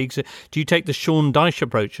the other leagues? Do you take the Sean Dyche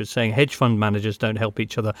approach of saying hedge fund managers don't help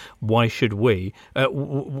each other, why should we?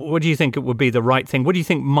 What do you think it would be the right thing? What do you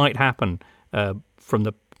think might happen from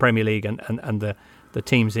the Premier League and the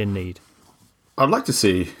teams in need? I'd like to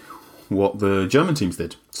see what the German teams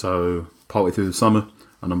did. So partway through the summer,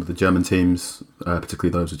 a number of the German teams,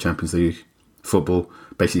 particularly those with Champions League football,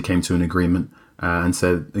 basically came to an agreement and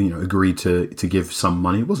said, agreed to give some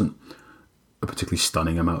money. It wasn't a particularly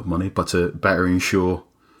stunning amount of money, but to better ensure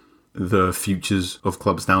the futures of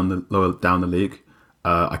clubs down the league.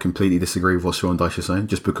 I completely disagree with what Sean Dyche is saying.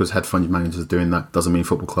 Just because hedge fund managers are doing that doesn't mean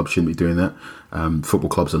football clubs shouldn't be doing that. Football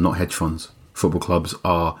clubs are not hedge funds. Football clubs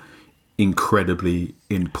are incredibly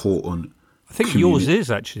important. I think yours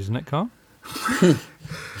is, actually, isn't it, Carl?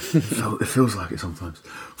 It feels like it sometimes.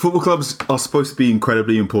 Football clubs are supposed to be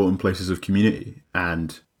incredibly important places of community,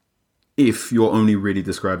 and if you're only really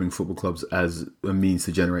describing football clubs as a means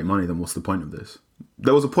to generate money, then what's the point of this?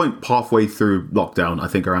 There was a point halfway through lockdown, I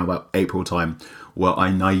think around about April time, where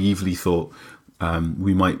I naively thought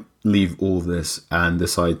we might leave all of this and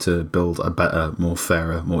decide to build a better, more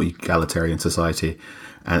fairer, more egalitarian society,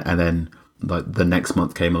 and then the next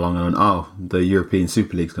month came along and the European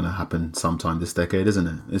Super League is going to happen sometime this decade, isn't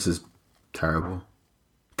it? This is terrible.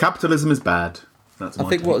 Capitalism is bad. That's my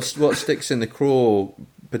take. What sticks in the craw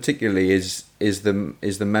particularly is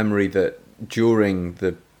the memory that during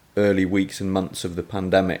the early weeks and months of the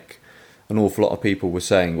pandemic, an awful lot of people were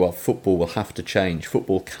saying, well, football will have to change.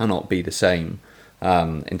 Football cannot be the same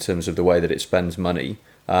in terms of the way that it spends money.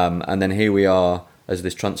 And then here we are, as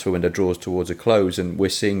this transfer window draws towards a close, and we're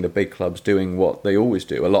seeing the big clubs doing what they always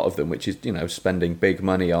do, a lot of them, which is spending big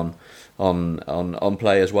money on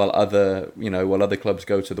players while other clubs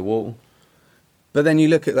go to the wall. But then you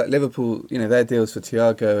look at Liverpool, their deals for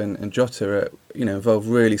Thiago and Jota are, involve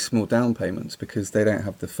really small down payments because they don't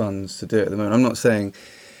have the funds to do it at the moment. I'm not saying,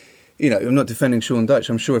 I'm not defending Sean Dyche.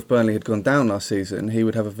 I'm sure if Burnley had gone down last season, he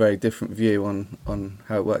would have a very different view on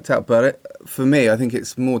how it worked out. But for me, I think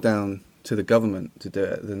it's more down to the government to do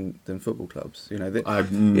it than football clubs.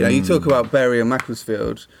 You talk about Bury and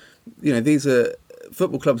Macclesfield. These are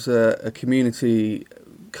football clubs are community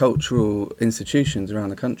cultural institutions around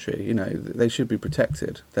the country. They should be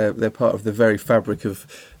protected. They're part of the very fabric of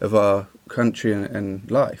our country and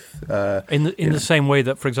life. In the same way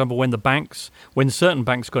that, for example, when certain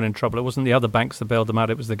banks got in trouble, it wasn't the other banks that bailed them out;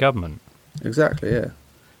 it was the government. Exactly.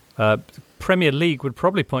 Yeah. Premier League would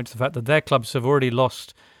probably point to the fact that their clubs have already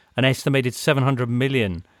lost an estimated 700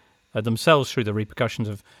 million themselves through the repercussions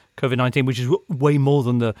of COVID-19, which is way more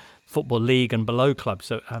than the Football League and below clubs.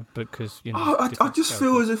 So, because I just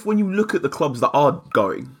feel as if when you look at the clubs that are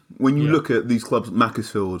going, when you look at these clubs,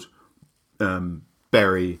 Macclesfield,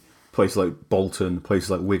 Bury, places like Bolton, places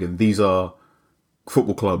like Wigan, these are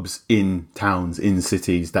football clubs in towns, in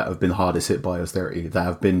cities that have been hardest hit by austerity, that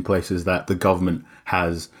have been places that the government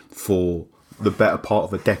has for the better part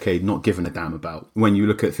of a decade not given a damn about. When you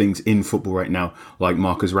look at things in football right now, like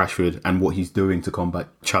Marcus Rashford and what he's doing to combat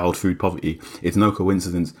child food poverty, it's no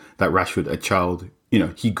coincidence that Rashford, a child,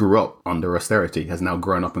 he grew up under austerity, has now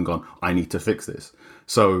grown up and gone, I need to fix this.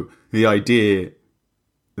 So the idea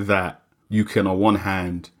that you can, on one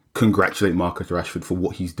hand, congratulate Marcus Rashford for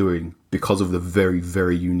what he's doing because of the very,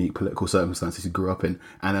 very unique political circumstances he grew up in,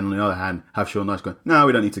 and then on the other hand, have Sean Dyche going, no,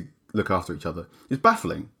 we don't need to look after each other. It's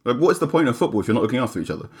baffling. What is the point of football if you're not looking after each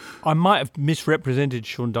other? I might have misrepresented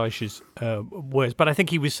Sean Dyche's words, but I think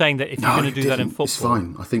he was saying that if you're going to do that in football... It's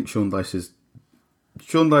fine. I think Sean Dyche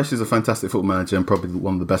is a fantastic football manager and probably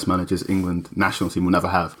one of the best managers England national team will never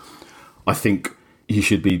have. I think he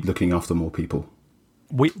should be looking after more people.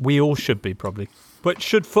 We all should be, probably. But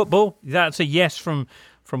should football? That's a yes from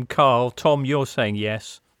Carl. Tom, you're saying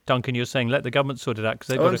yes. Duncan, you're saying let the government sort it out because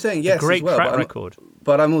they've got a great track record.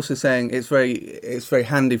 But I'm also saying it's very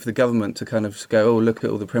handy for the government to kind of go, oh, look at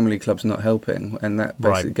all the Premier League clubs not helping, and that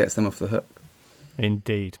basically gets them off the hook.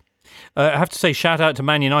 Indeed. I have to say, shout out to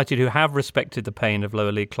Man United, who have respected the pain of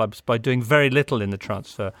lower league clubs by doing very little in the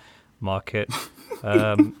transfer market.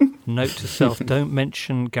 Note to self, don't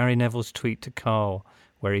mention Gary Neville's tweet to Carl,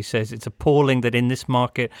 where he says it's appalling that in this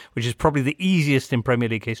market, which is probably the easiest in Premier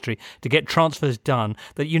League history, to get transfers done,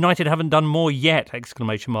 that United haven't done more yet, !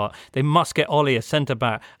 They must get Ollie, a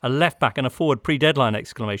centre-back, a left-back and a forward pre-deadline, !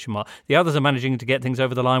 The others are managing to get things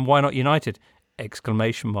over the line. Why not United? !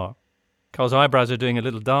 Carl's eyebrows are doing a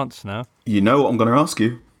little dance now. You know what I'm going to ask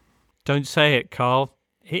you. Don't say it, Carl.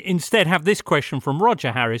 Instead, have this question from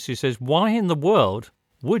Roger Harris, who says, why in the world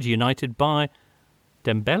would United buy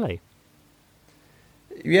Dembele?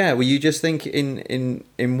 Yeah, well, you just think in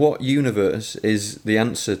what universe is the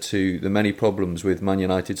answer to the many problems with Man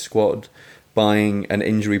United's squad buying an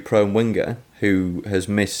injury-prone winger who has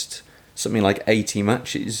missed something like 80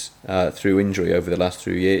 matches through injury over the last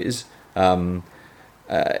 3 years?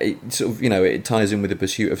 It ties in with the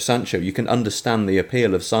pursuit of Sancho. You can understand the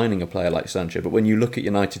appeal of signing a player like Sancho, but when you look at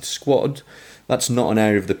United's squad, that's not an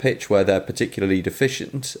area of the pitch where they're particularly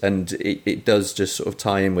deficient, and it does just sort of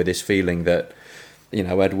tie in with this feeling that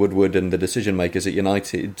Ed Woodward and the decision makers at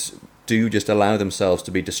United do just allow themselves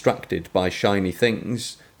to be distracted by shiny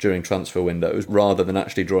things during transfer windows rather than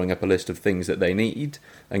actually drawing up a list of things that they need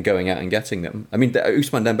and going out and getting them. I mean,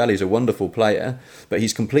 Ousmane Dembele is a wonderful player, but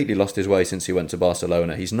he's completely lost his way since he went to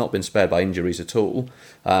Barcelona. He's not been spared by injuries at all.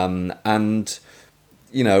 I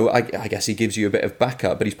guess he gives you a bit of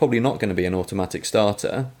backup, but he's probably not going to be an automatic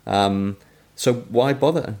starter. So why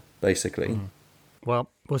bother, basically? Well,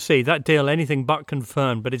 we'll see. That deal, anything but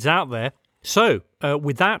confirmed, but it's out there. So,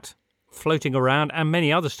 with that floating around and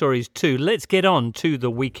many other stories too, let's get on to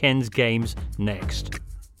the weekend's games next.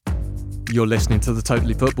 You're listening to The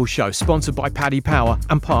Totally Football Show, sponsored by Paddy Power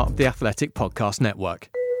and part of the Athletic Podcast Network.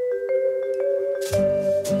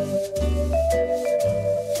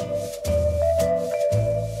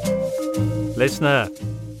 Listener,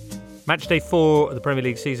 match day 4 of the Premier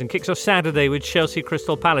League season kicks off Saturday with Chelsea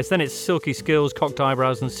Crystal Palace. Then it's Silky Skills, Cocked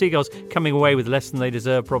Eyebrows and Seagulls coming away with less than they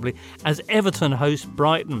deserve probably as Everton host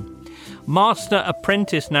Brighton. Master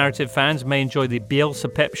Apprentice narrative fans may enjoy the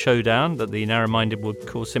Bielsa-Pep showdown that the narrow-minded would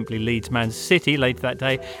call simply Leeds Man City later that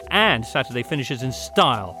day. And Saturday finishes in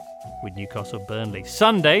style with Newcastle Burnley.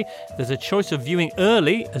 Sunday, there's a choice of viewing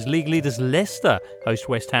early as league leaders Leicester host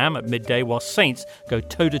West Ham at midday, while Saints go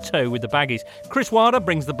toe-to-toe with the Baggies. Chris Wilder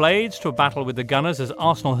brings the Blades to a battle with the Gunners as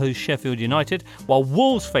Arsenal host Sheffield United, while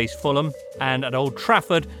Wolves face Fulham. And at Old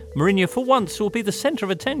Trafford, Mourinho for once will be the centre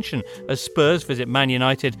of attention as Spurs visit Man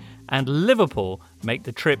United and Liverpool make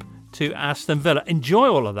the trip to Aston Villa. Enjoy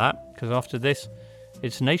all of that, because after this,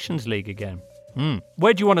 it's Nations League again.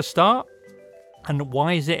 Where do you want to start? And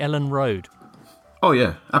why is it Ellen Road? Oh,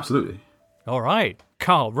 yeah, absolutely. All right.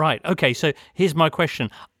 Carl, right. Okay, so here's my question.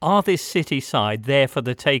 Are this City side there for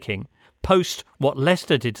the taking? Post what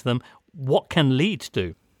Leicester did to them, what can Leeds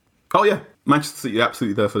do? Oh, yeah. Manchester City are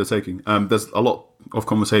absolutely there for the taking. There's a lot of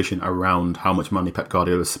conversation around how much money Pep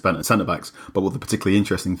Guardiola spent at centre-backs, but what the particularly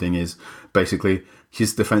interesting thing is, basically,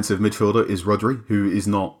 his defensive midfielder is Rodri, who is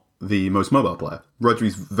not the most mobile player.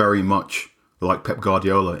 Rodri's very much like Pep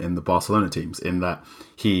Guardiola in the Barcelona teams, in that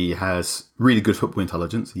he has really good football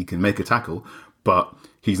intelligence, he can make a tackle, but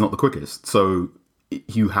he's not the quickest. So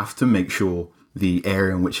you have to make sure the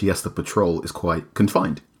area in which he has to patrol is quite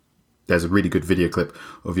confined. There's a really good video clip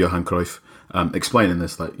of Johan Cruyff explaining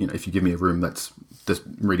this, like, if you give me a room that's just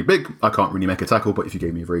really big, I can't really make a tackle, but if you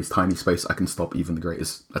gave me a very tiny space, I can stop even the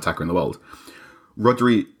greatest attacker in the world.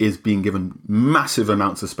 Rodri is being given massive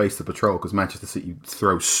amounts of space to patrol because Manchester City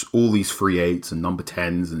throw all these free eights and number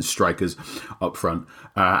 10s and strikers up front.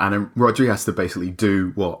 And then Rodri has to basically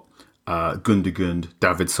do what Gundogan,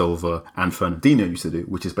 David Silva and Fernandinho used to do,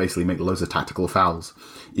 which is basically make loads of tactical fouls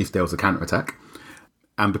if there was a counter-attack.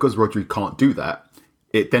 And because Rodri can't do that,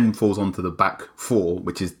 it then falls onto the back four,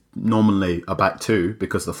 which is normally a back two,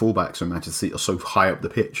 because the fullbacks from Manchester City are so high up the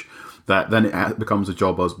pitch that then it becomes a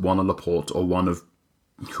job as one of Laporte or one of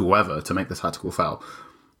whoever to make the tactical foul.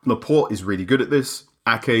 Laporte is really good at this.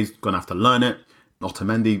 Ake's going to have to learn it.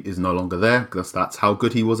 Otamendi is no longer there because that's how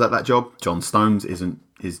good he was at that job. John Stones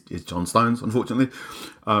is John Stones, unfortunately.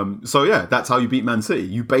 So yeah, that's how you beat Man City.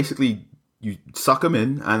 You suck them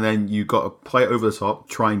in, and then you got to play it over the top,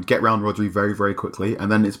 try and get round Rodri very, very quickly,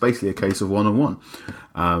 and then it's basically a case of one-on-one.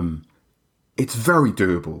 It's very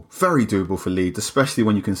doable for Leeds, especially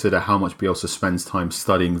when you consider how much Bielsa spends time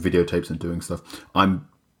studying videotapes and doing stuff. I'm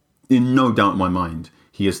in no doubt in my mind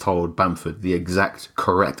he has told Bamford the exact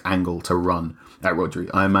correct angle to run at Rodri.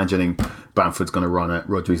 I'm imagining Bamford's going to run at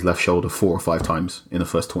Rodri's left shoulder 4 or 5 times in the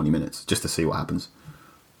first 20 minutes just to see what happens.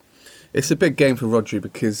 It's a big game for Rodri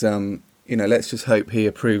because let's just hope he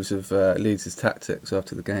approves of Leeds' tactics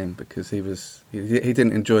after the game, because he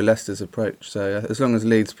didn't enjoy Leicester's approach. So as long as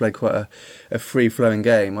Leeds play quite a free-flowing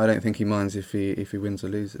game, I don't think he minds if he wins or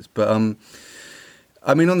loses. But on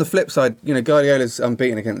the flip side, Guardiola's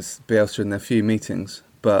unbeaten against Bielsa in their few meetings.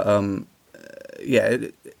 But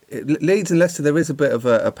Leeds and Leicester, there is a bit of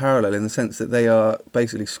a parallel in the sense that they are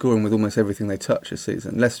basically scoring with almost everything they touch this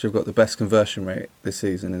season. Leicester have got the best conversion rate this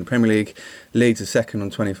season in the Premier League. Leeds are second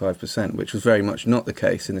on 25%, which was very much not the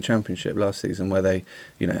case in the Championship last season, where they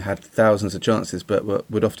had thousands of chances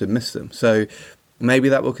but would often miss them. So maybe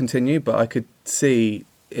that will continue, but I could see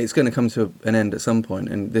it's going to come to an end at some point,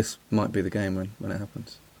 and this might be the game when it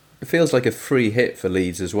happens. It feels like a free hit for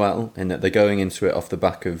Leeds as well, in that they're going into it off the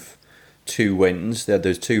back of 2 wins. They had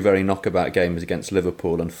those 2 very knockabout games against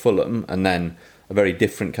Liverpool and Fulham, and then a very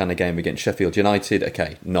different kind of game against Sheffield United.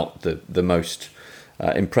 Okay, not the most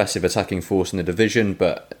impressive attacking force in the division,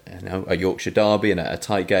 but a Yorkshire derby and a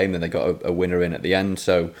tight game. Then they got a winner in at the end.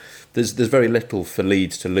 So there's very little for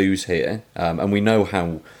Leeds to lose here, and we know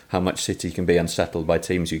how much City can be unsettled by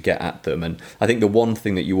teams who get at them. And I think the one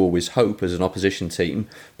thing that you always hope as an opposition team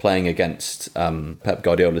playing against Pep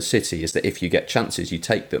Guardiola's City is that if you get chances, you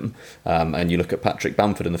take them. And you look at Patrick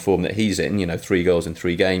Bamford and the form that he's in, 3 goals in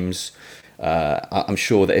 3 games. I'm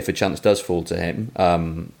sure that if a chance does fall to him,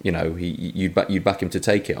 you'd back him to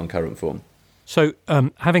take it on current form. So,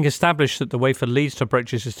 having established that the way for Leeds to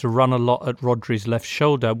approach this is to run a lot at Rodri's left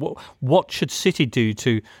shoulder, what should City do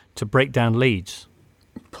to break down Leeds?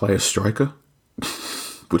 Play a striker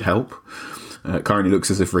would help. Currently looks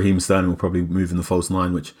as if Raheem Sterling will probably move in the false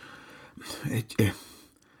 9, which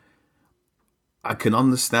I can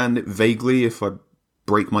understand it vaguely if I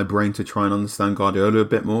break my brain to try and understand Guardiola a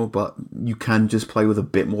bit more, but you can just play with a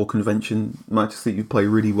bit more convention. Manchester City play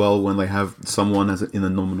really well when they have someone in a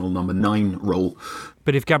nominal number 9 role.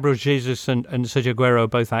 But if Gabriel Jesus and Sergio Aguero are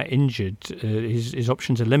both out injured, his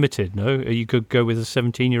options are limited, no? You could go with a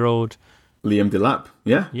 17-year-old... Liam Delap,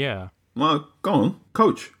 yeah? Yeah. Well, go on,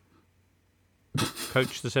 coach.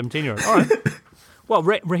 Coach the 17-year-old. All right. Well,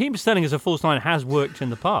 Raheem Sterling as a false 9 has worked in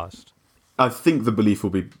the past. I think the belief will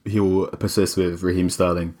be he will persist with Raheem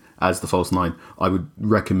Sterling as the false nine. I would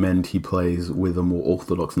recommend he plays with a more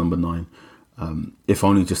orthodox number 9, if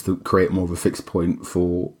only just to create more of a fixed point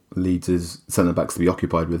for Leeds' centre-backs to be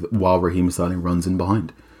occupied with while Raheem Sterling runs in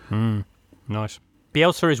behind. Nice.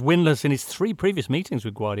 Bielsa is winless in his 3 previous meetings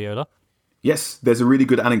with Guardiola. Yes, there's a really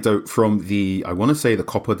good anecdote from the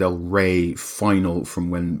Copa del Rey final from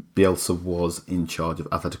when Bielsa was in charge of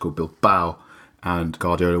Atletico Bilbao and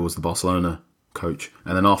Guardiola was the Barcelona coach.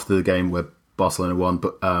 And then after the game where Barcelona won,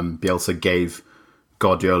 but Bielsa gave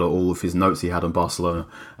Guardiola all of his notes he had on Barcelona.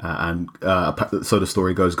 So the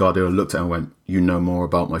story goes, Guardiola looked at him and went, "You know more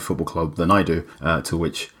about my football club than I do." To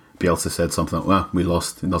which Bielsa said something like, "Well, we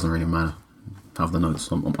lost. It doesn't really matter. Have the notes.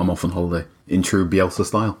 I'm off on holiday." In true Bielsa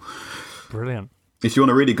style. Brilliant. If you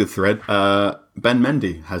want a really good thread, Ben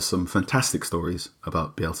Mendy has some fantastic stories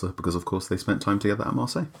about Bielsa because, of course, they spent time together at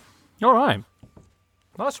Marseille. All right.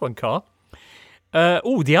 Nice one, Carl.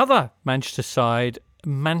 The other Manchester side,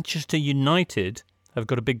 Manchester United, have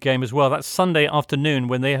got a big game as well. That's Sunday afternoon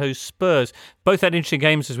when they host Spurs. Both had interesting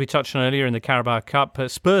games, as we touched on earlier, in the Carabao Cup.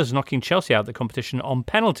 Spurs knocking Chelsea out of the competition on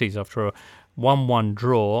penalties after a 1-1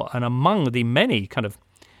 draw. And among the many kind of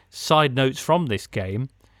side notes from this game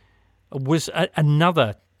was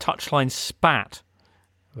another touchline spat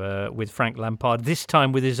with Frank Lampard, this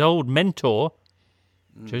time with his old mentor,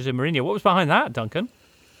 Jose Mourinho. What was behind that, Duncan?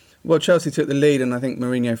 Well, Chelsea took the lead, and I think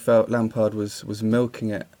Mourinho felt Lampard was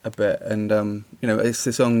milking it a bit. And it's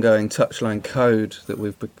this ongoing touchline code that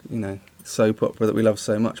we've, soap opera that we love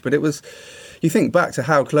so much. But it was, you think back to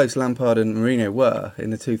how close Lampard and Mourinho were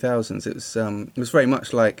in the 2000s. It was very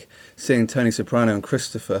much like seeing Tony Soprano and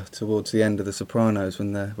Christopher towards the end of The Sopranos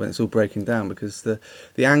when it's all breaking down, because the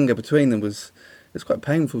anger between them was quite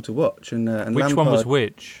painful to watch. And which Lampard, one was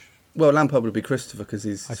which? Well, Lampard would be Christopher because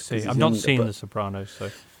he's. I see. He's I've not younger, seen The Sopranos,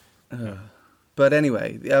 so. But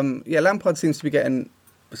anyway, Lampard seems to be getting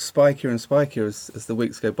spikier and spikier as the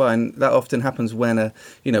weeks go by, and that often happens when a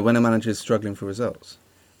manager is struggling for results.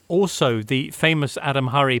 Also, the famous Adam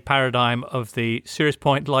Hurrey paradigm of the serious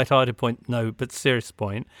point, light-hearted point, no, but serious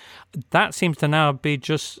point, that seems to now be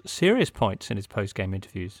just serious points in his post-game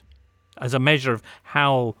interviews as a measure of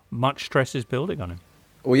how much stress is building on him.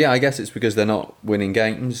 Well, yeah, I guess it's because they're not winning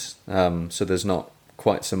games, so there's not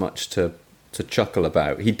quite so much to chuckle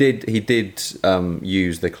about. He did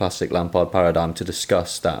use the classic Lampard paradigm to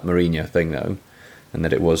discuss that Mourinho thing, though, and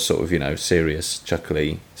that it was sort of, serious,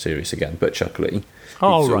 chuckly, serious again, but chuckly.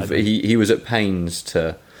 Oh, right. He was at pains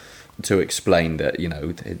to explain that,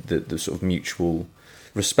 the sort of mutual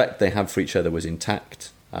respect they had for each other was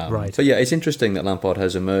intact. Right. But yeah, it's interesting that Lampard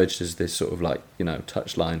has emerged as this sort of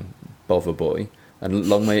touchline bother boy, and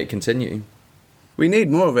long may it continue. We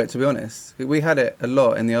need more of it, to be honest. We had it a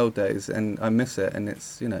lot in the old days, and I miss it. And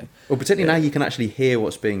it's, Well, particularly now you can actually hear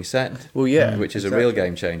what's being said. Well, yeah, which is exactly. a real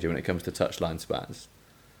game changer when it comes to touchline spats.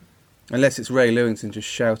 Unless it's Ray Lewington just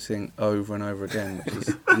shouting over and over again, which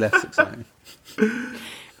is less exciting.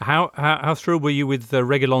 How thrilled were you with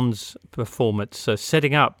Reguilón's performance,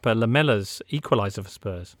 setting up Lamella's equaliser for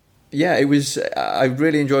Spurs? Yeah, it was. I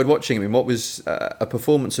really enjoyed watching him. What was a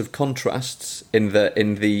performance of contrasts in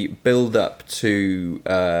the build-up to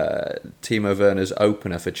Timo Werner's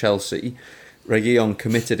opener for Chelsea. Reguilón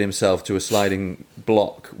committed himself to a sliding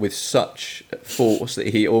block with such force that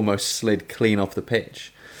he almost slid clean off the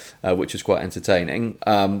pitch, which was quite entertaining.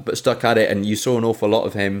 But stuck at it, and you saw an awful lot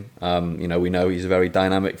of him. We know he's a very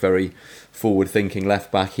dynamic, very forward-thinking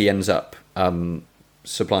left back. He ends up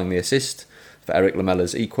supplying the assist for Eric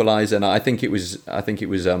Lamella's equaliser, and I think it was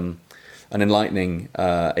an enlightening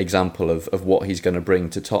example of what he's going to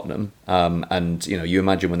bring to Tottenham. And you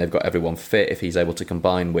imagine when they've got everyone fit, if he's able to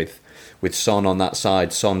combine with Son on that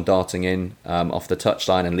side, Son darting in off the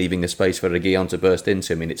touchline and leaving the space for Reguilón to burst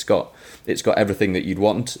into. I mean, it's got everything that you'd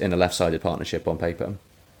want in a left-sided partnership on paper.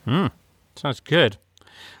 Sounds good.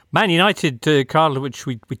 Man United, Carl, which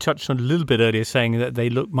we touched on a little bit earlier, saying that they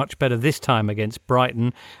look much better this time against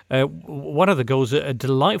Brighton. One of the goals, a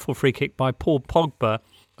delightful free kick by Paul Pogba,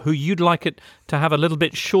 who you'd like it to have a little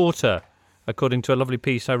bit shorter, according to a lovely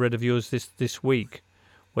piece I read of yours this week,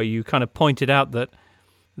 where you kind of pointed out that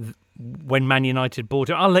when Man United bought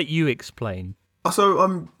it, I'll let you explain.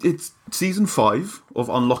 So it's season 5 of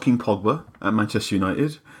Unlocking Pogba at Manchester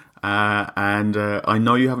United, and I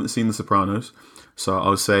know you haven't seen The Sopranos. So I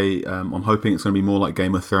would say I'm hoping it's going to be more like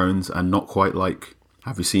Game of Thrones and not quite like,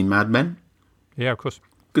 have you seen Mad Men? Yeah, of course.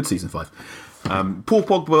 Good season 5. Paul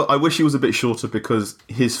Pogba, I wish he was a bit shorter because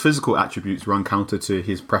his physical attributes run counter to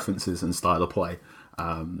his preferences and style of play.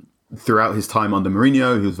 Throughout his time under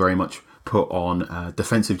Mourinho, he was very much put on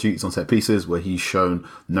defensive duties on set pieces where he's shown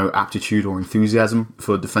no aptitude or enthusiasm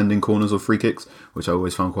for defending corners or free kicks, which I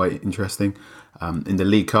always found quite interesting. In the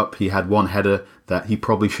League Cup, he had one header that he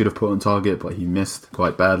probably should have put on target, but he missed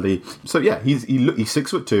quite badly. So yeah, he's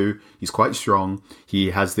 6'2", he's quite strong.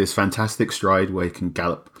 He has this fantastic stride where he can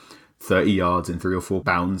gallop 30 yards in 3 or 4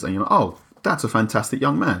 bounds, and you're like, oh, that's a fantastic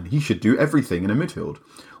young man. He should do everything in a midfield.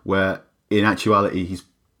 Where in actuality, he's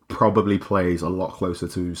probably plays a lot closer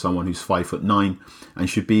to someone who's 5'9" and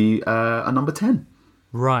should be a number 10.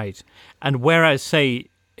 Right. And whereas, say,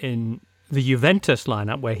 in the Juventus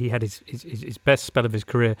lineup, where he had his best spell of his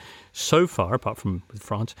career so far, apart from with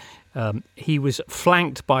France, he was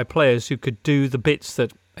flanked by players who could do the bits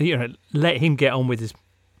that, let him get on with his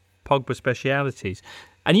Pogba specialities.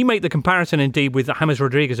 And you make the comparison indeed with James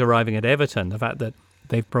Rodriguez arriving at Everton, the fact that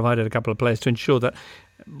they've provided a couple of players to ensure that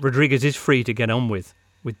Rodriguez is free to get on with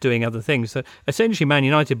doing other things. So essentially, Man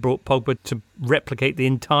United brought Pogba to replicate the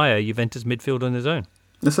entire Juventus midfield on his own.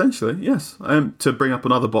 Essentially, yes. To bring up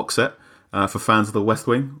another box set for fans of the West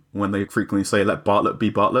Wing, when they frequently say let Bartlett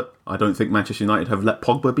be Bartlett, I don't think Manchester United have let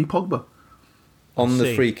Pogba be Pogba. On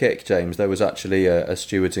the free kick, James, there was actually a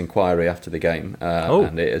steward's inquiry after the game,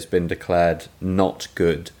 and it has been declared not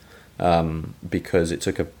good because it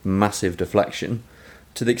took a massive deflection,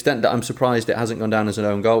 to the extent that I'm surprised it hasn't gone down as an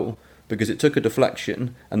own goal, because it took a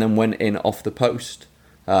deflection and then went in off the post,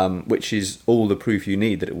 which is all the proof you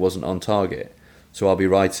need that it wasn't on target. So I'll be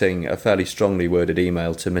writing a fairly strongly worded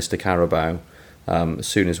email to Mr. Carabao as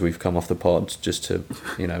soon as we've come off the pod, just to,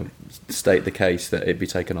 state the case that it be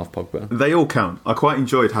taken off Pogba. They all count. I quite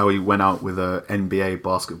enjoyed how he went out with a NBA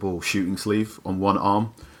basketball shooting sleeve on one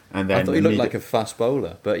arm, and then I thought he looked like a fast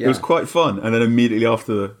bowler, but yeah, it was quite fun. And then immediately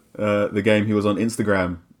after the game, he was on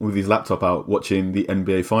Instagram with his laptop out watching the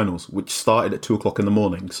NBA Finals, which started at 2:00 in the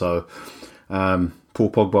morning. So, poor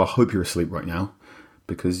Pogba, I hope you're asleep right now,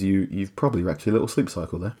 because you've probably wrecked your little sleep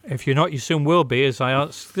cycle there. If you're not, you soon will be, as I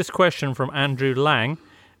ask this question from Andrew Lang.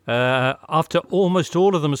 After almost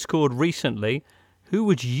all of them scored recently, who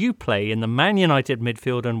would you play in the Man United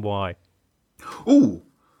midfield and why? Ooh.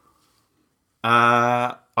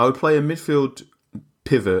 I would play a midfield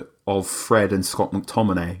pivot of Fred and Scott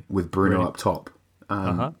McTominay with Bruno up top.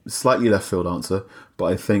 Slightly left field answer, but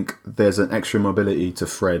I think there's an extra mobility to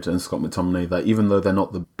Fred and Scott McTominay that, even though they're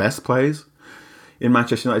not the best players in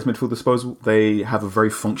Manchester United's midfield disposal, they have a very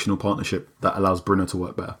functional partnership that allows Bruno to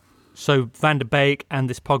work better. So Van der Beek and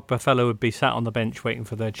this Pogba fellow would be sat on the bench waiting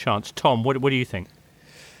for their chance. Tom, what do you think?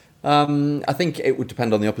 I think it would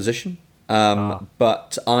depend on the opposition.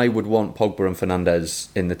 But I would want Pogba and Fernandes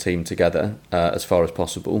in the team together as far as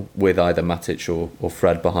possible, with either Matic or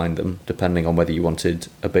Fred behind them, depending on whether you wanted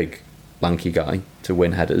a big, lanky guy to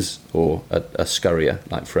win headers or a scurrier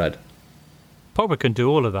like Fred. Pogba can do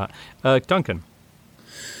all of that. Duncan?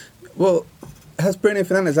 Well, has Bruno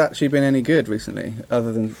Fernandes actually been any good recently,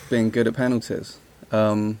 other than being good at penalties?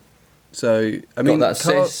 Got that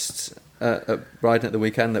assist at Brighton at the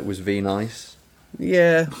weekend that was nice.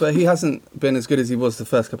 Yeah, but he hasn't been as good as he was the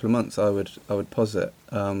first couple of months, I would posit.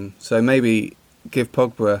 So maybe give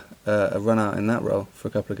Pogba a run out in that role for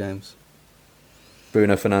a couple of games.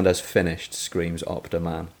 Bruno Fernandes finished, screams Opta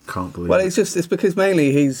man. Can't believe it. It's because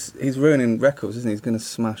mainly he's ruining records, isn't he? He's going to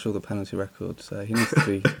smash all the penalty records, so he needs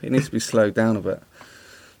to be slowed down a bit.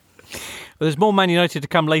 Well, there's more Man United to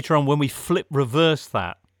come later on when we reverse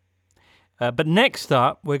that. But next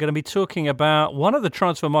up, we're going to be talking about one of the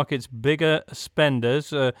transfer market's bigger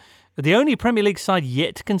spenders, the only Premier League side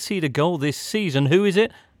yet to concede a goal this season. Who is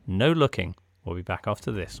it? No looking. We'll be back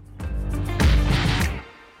after this.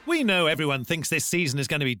 We know everyone thinks this season is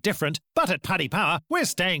going to be different, but at Paddy Power, we're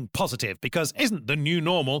staying positive, because isn't the new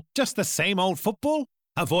normal just the same old football?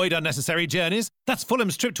 Avoid unnecessary journeys. That's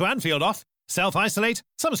Fulham's trip to Anfield off. Self-isolate.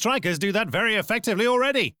 Some strikers do that very effectively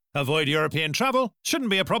already. Avoid European travel. Shouldn't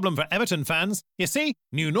be a problem for Everton fans. You see,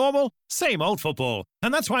 new normal, same old football.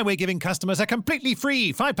 And that's why we're giving customers a completely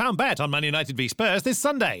free £5 bet on Man United v Spurs this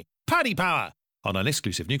Sunday. Paddy Power. On an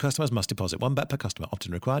exclusive, new customers must deposit one bet per customer.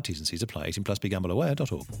 Opt-in required. T's and C's apply. 18 plus.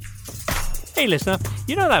 BeGambleAware.org. Hey listener,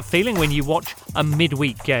 you know that feeling when you watch a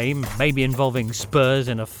midweek game, maybe involving Spurs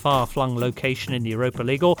in a far-flung location in the Europa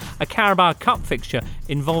League, or a Carabao Cup fixture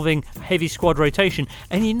involving heavy squad rotation,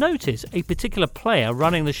 and you notice a particular player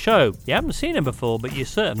running the show. You haven't seen him before, but you're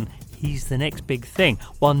certain he's the next big thing.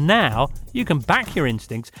 Well, now you can back your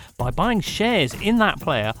instincts by buying shares in that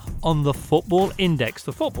player on the Football Index,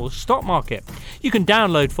 the football stock market. You can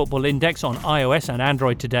download Football Index on iOS and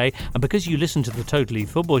Android today, and because you listen to the Totally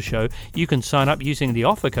Football Show, you can sign up using the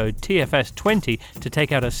offer code TFS20 to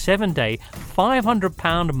take out a 7-day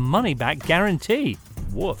 £500 money-back guarantee.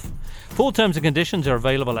 Woof. Full terms and conditions are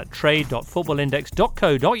available at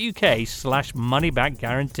trade.footballindex.co.uk/money-back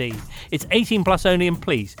guarantee. It's 18 plus only, and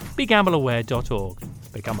please be gambleaware.org.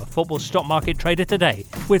 Become a football stock market trader today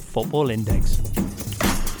with Football Index.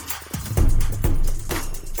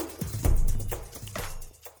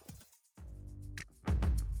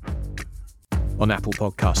 On Apple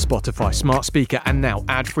Podcasts, Spotify, Smart Speaker, and now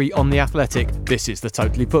ad-free on The Athletic, this is the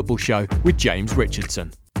Totally Football Show with James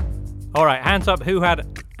Richardson. All right, hands up who had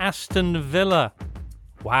Aston Villa.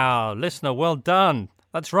 Wow, listener, well done.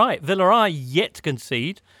 That's right, Villa are yet to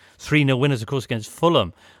concede. 3-0 winners, of course, against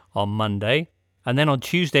Fulham on Monday. And then on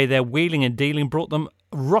Tuesday, their wheeling and dealing brought them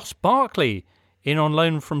Ross Barkley in on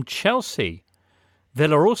loan from Chelsea.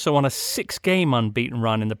 Villa are also on a 6-game unbeaten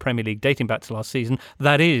run in the Premier League dating back to last season.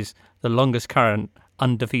 That is the longest current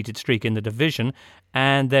undefeated streak in the division.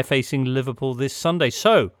 And they're facing Liverpool this Sunday.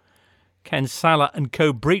 So, can Salah and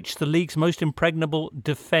co breach the league's most impregnable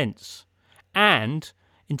defence? And,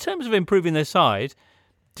 in terms of improving their side,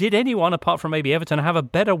 did anyone, apart from maybe Everton, have a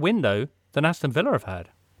better window than Aston Villa have had?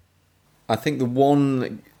 I think the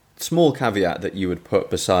one small caveat that you would put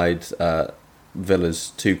beside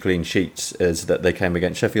Villa's 2 clean sheets is that they came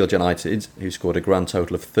against Sheffield United, who scored a grand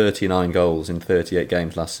total of 39 goals in 38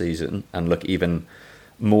 games last season, and look even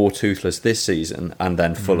more toothless this season, and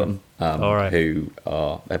then Fulham, who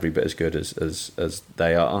are every bit as good as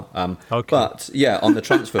they are. But yeah, on the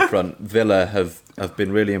transfer front, Villa have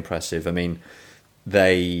been really impressive. I mean,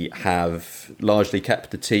 they have largely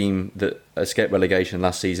kept the team that escaped relegation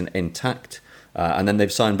last season intact, and then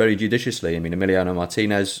they've signed very judiciously. I mean, Emiliano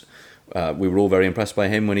Martinez, we were all very impressed by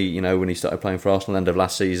him when he started playing for Arsenal end of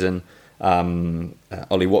last season.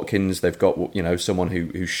 Ollie Watkins, they've got someone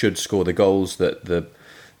who should score the goals that the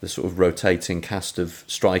sort of rotating cast of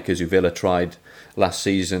strikers who Villa tried last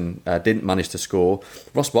season didn't manage to score.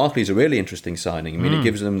 Ross Barkley's a really interesting signing. I mean, it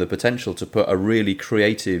gives them the potential to put a really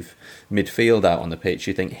creative midfield out on the pitch.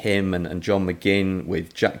 You think him and John McGinn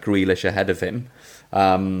with Jack Grealish ahead of him.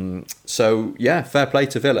 So yeah, fair play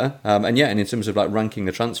to Villa. And in terms of like ranking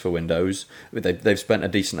the transfer windows, they've spent a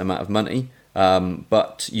decent amount of money.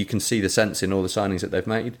 But you can see the sense in all the signings that they've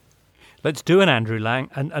made. Let's do an Andrew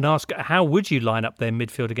Lang and ask, how would you line up their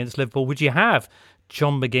midfield against Liverpool? Would you have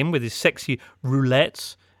John McGinn with his sexy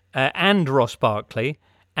roulettes and Ross Barkley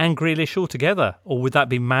and Grealish all together? Or would that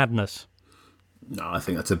be madness? No, I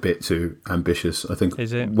think that's a bit too ambitious. I think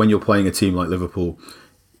Is it? When you're playing a team like Liverpool,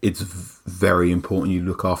 it's very important you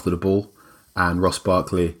look after the ball. And Ross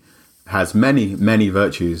Barkley has many, many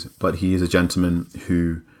virtues, but he is a gentleman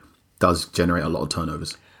who does generate a lot of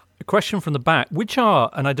turnovers. A question from the back. Which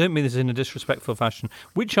are, and I don't mean this in a disrespectful fashion,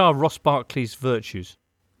 which are Ross Barkley's virtues?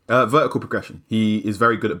 Vertical progression. He is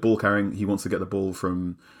very good at ball carrying. He wants to get the ball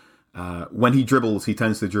from... when he dribbles, he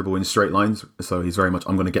tends to dribble in straight lines. So he's very much,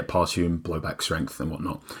 I'm going to get past you and blow back strength and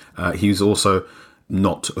whatnot. He's also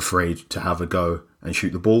not afraid to have a go and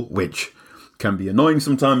shoot the ball, which can be annoying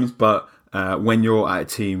sometimes. But when you're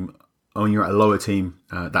at a lower team,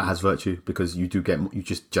 that has virtue because you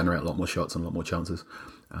just generate a lot more shots and a lot more chances.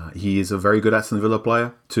 He is a very good Aston Villa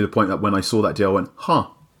player to the point that when I saw that deal, I went,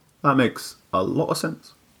 that makes a lot of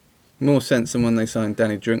sense. More sense than when they signed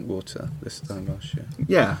Danny Drinkwater this time last year.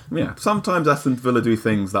 Yeah. Sometimes Aston Villa do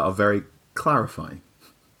things that are very clarifying.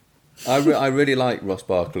 I really like Ross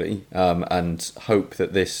Barkley and hope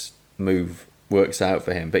that this move works out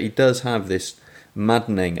for him. But he does have this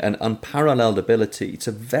maddening and unparalleled ability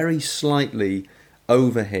to very slightly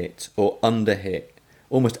overhit or underhit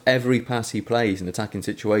almost every pass he plays in attacking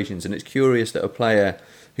situations. And it's curious that a player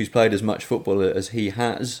who's played as much football as he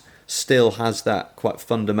has still has that quite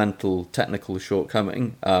fundamental technical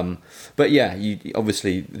shortcoming. But yeah,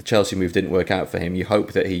 obviously the Chelsea move didn't work out for him. You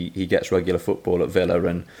hope that he gets regular football at Villa,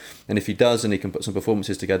 and if he does and he can put some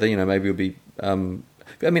performances together, maybe he'll be...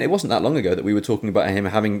 I mean, it wasn't that long ago that we were talking about him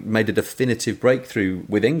having made a definitive breakthrough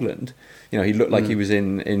with England. He looked like he was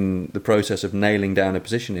in the process of nailing down a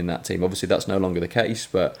position in that team. Obviously, that's no longer the case,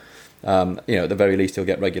 but at the very least, he'll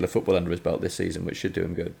get regular football under his belt this season, which should do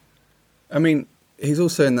him good. I mean, he's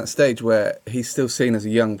also in that stage where he's still seen as a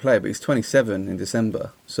young player, but he's 27 in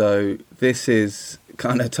December. So this is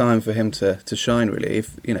kind of time for him to shine, really.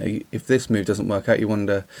 If this move doesn't work out, you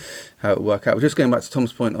wonder how it will work out. But just going back to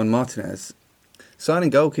Tom's point on Martinez,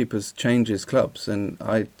 signing goalkeepers changes clubs, and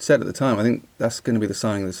I said at the time, I think that's going to be the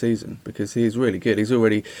signing of the season because he's really good. He's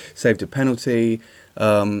already saved a penalty.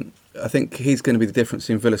 I think he's going to be the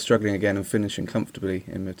difference in Villa struggling again and finishing comfortably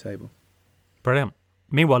in mid-table. Brilliant.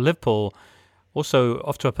 Meanwhile, Liverpool also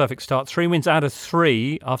off to a perfect start. 3 wins out of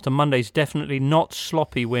 3 after Monday's definitely not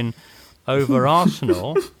sloppy win over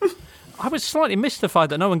Arsenal. I was slightly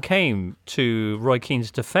mystified that no one came to Roy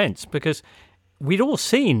Keane's defence, because we'd all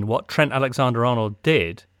seen what Trent Alexander-Arnold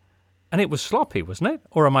did, and it was sloppy, wasn't it?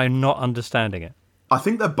 Or am I not understanding it? I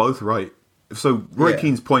think they're both right. So Roy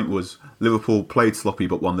Keane's point was Liverpool played sloppy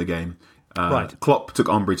but won the game. Right. Klopp took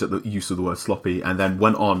umbrage at the use of the word sloppy and then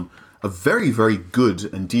went on a very, very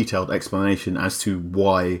good and detailed explanation as to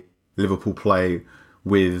why Liverpool play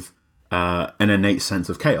with an innate sense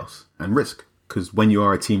of chaos and risk. Because when you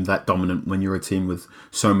are a team that dominant, when you're a team with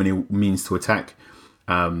so many means to attack,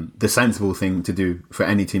 the sensible thing to do for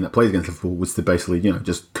any team that plays against Liverpool was to basically,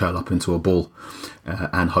 just curl up into a ball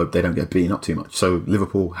and hope they don't get beaten up too much. So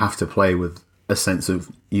Liverpool have to play with a sense of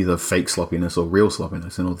either fake sloppiness or real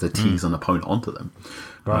sloppiness in order to tease an opponent onto them.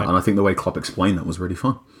 Right. And I think the way Klopp explained that was really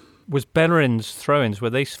fun. Was Bellerin's throw-ins, were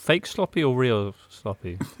they fake sloppy or real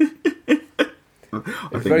sloppy?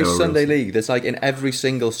 It's very Sunday League. There's like in every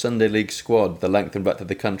single Sunday League squad, the length and breadth of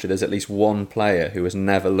the country, there's at least one player who has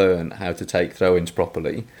never learned how to take throw-ins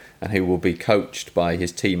properly and who will be coached by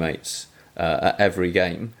his teammates at every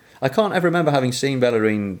game. I can't ever remember having seen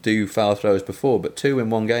Bellerin do foul throws before, but 2 in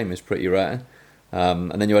one game is pretty rare.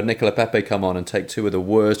 And then you had Nicola Pepe come on and take 2 of the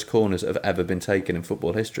worst corners that have ever been taken in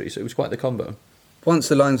football history, so it was quite the combo. Once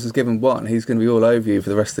the lines was given one, he's going to be all over you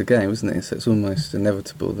for the rest of the game, isn't he? So it's almost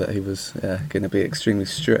inevitable that he was going to be extremely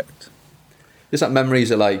strict. There's like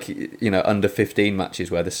memories of under 15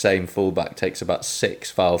 matches where the same fullback takes about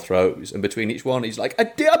 6 foul throws, and between each one he's like, I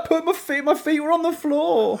put my feet were on the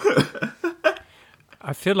floor.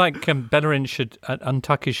 I feel like Bellerin should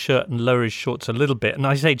untuck his shirt and lower his shorts a little bit, and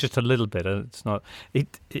I say just a little bit. It's not.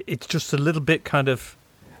 It's just a little bit kind of.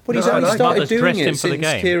 But he's only started doing it since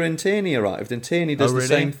game. Kieran Tierney arrived, and Tierney does the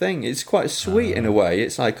same thing. It's quite sweet in a way.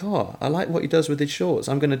 It's like, I like what he does with his shorts.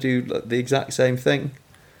 I'm going to do the exact same thing.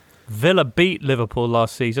 Villa beat Liverpool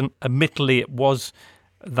last season. Admittedly, it was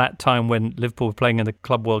that time when Liverpool were playing in the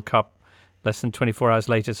Club World Cup less than 24 hours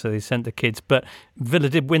later, so they sent the kids. But Villa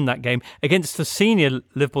did win that game against the senior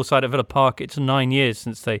Liverpool side at Villa Park. It's 9 years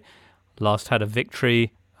since they last had a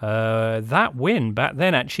victory. That win back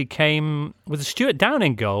then actually came with Stuart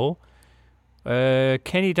Downing goal.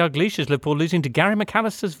 Kenny Dalglish's Liverpool losing to Gary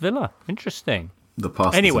McAllister's Villa. Interesting. The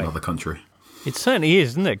past is another country. It certainly is,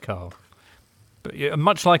 isn't it, Carl? But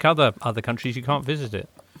much like other countries, you can't visit it.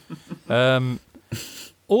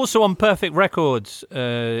 Also on perfect records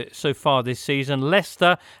so far this season,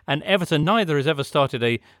 Leicester and Everton. Neither has ever started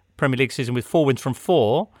a Premier League season with 4 wins from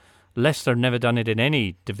 4. Leicester have never done it in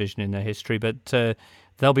any division in their history, but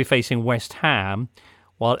they'll be facing West Ham,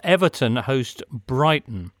 while Everton host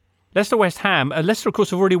Brighton. Leicester-West Ham. Leicester, of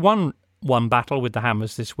course, have already won one battle with the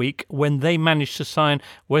Hammers this week when they managed to sign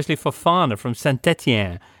Wesley Fofana from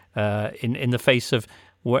Saint-Etienne in the face of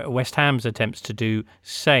West Ham's attempts to do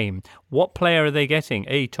same. What player are they getting?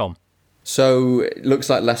 Tom? So it looks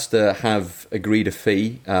like Leicester have agreed a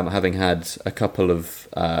fee, having had a couple of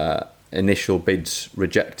initial bids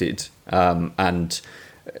rejected, and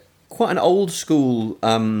quite an old school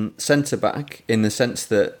centre-back in the sense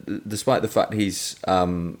that despite the fact he's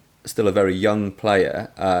still a very young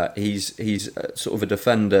player, he's sort of a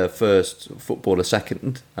defender first, footballer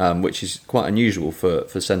second, which is quite unusual for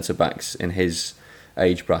centre-backs in his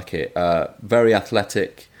age bracket. Very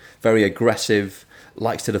athletic, very aggressive,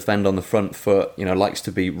 likes to defend on the front foot, likes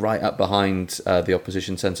to be right up behind the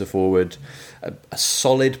opposition centre forward. A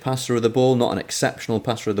solid passer of the ball, not an exceptional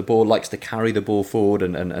passer of the ball, likes to carry the ball forward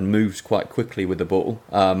and moves quite quickly with the ball.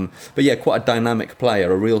 But yeah, quite a dynamic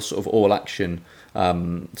player, a real sort of all-action, a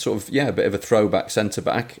bit of a throwback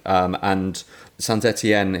centre-back. And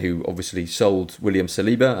Saint-Etienne, who obviously sold William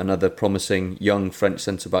Saliba, another promising young French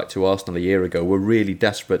centre-back to Arsenal a year ago, were really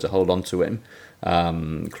desperate to hold on to him.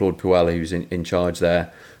 Claude Puel, who's in charge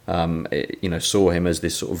there, saw him as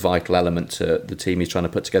this sort of vital element to the team he's trying to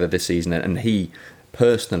put together this season, and he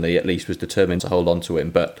personally, at least, was determined to hold on to him.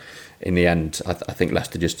 But in the end, I think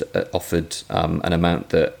Leicester just offered an amount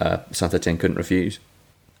that Saint-Etienne couldn't refuse.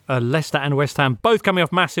 Leicester and West Ham both coming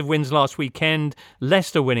off massive wins last weekend.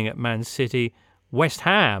 Leicester winning at Man City. West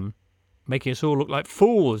Ham making us all look like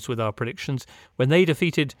fools with our predictions when they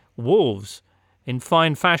defeated Wolves in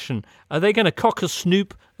fine fashion. Are they going to cock a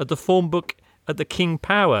snoop at the form book at the King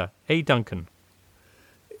Power? Duncan?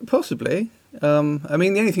 Possibly. The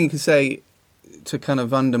only thing you can say to kind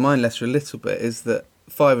of undermine Leicester a little bit is that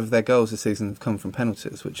 5 of their goals this season have come from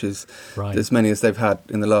penalties, which is as many as they've had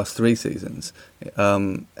in the last 3 seasons.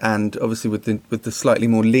 And obviously with the slightly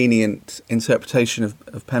more lenient interpretation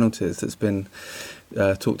of penalties that's been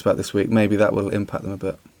talked about this week, maybe that will impact them a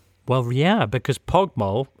bit. Well, yeah, because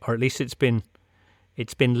Pogmol, or at least it's been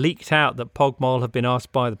it's been leaked out that Pogmol have been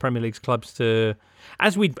asked by the Premier League's clubs to,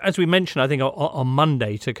 as we mentioned, I think on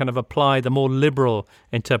Monday, to kind of apply the more liberal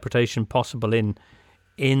interpretation possible in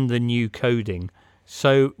the new coding.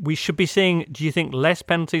 So we should be seeing, do you think, less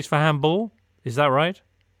penalties for handball? Is that right?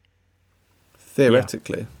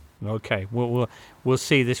 Theoretically. Yeah. Okay, we'll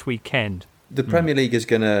see this weekend. The Premier League is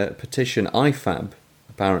going to petition IFAB,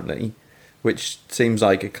 apparently, which seems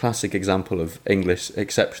like a classic example of English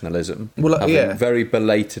exceptionalism. Well, having very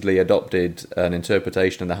belatedly adopted an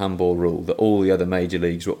interpretation of the handball rule that all the other major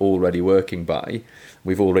leagues were already working by.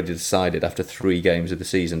 We've already decided after 3 games of the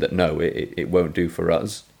season that no, it won't do for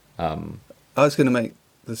us. I was going to make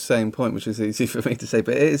the same point, which is easy for me to say,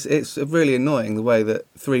 but it's really annoying the way that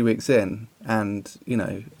 3 weeks in, and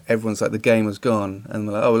everyone's like, the game was gone, and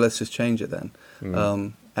we're like, oh well, let's just change it then.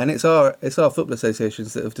 And it's our football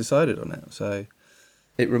associations that have decided on it. So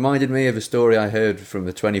it reminded me of a story I heard from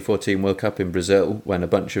the 2014 World Cup in Brazil, when a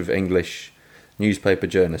bunch of English newspaper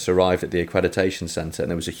journalists arrived at the accreditation centre,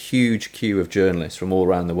 and there was a huge queue of journalists from all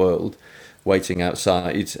around the world waiting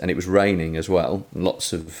outside, and it was raining as well,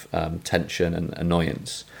 lots of tension and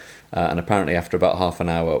annoyance. And apparently after about half an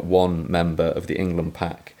hour, one member of the England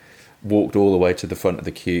pack walked all the way to the front of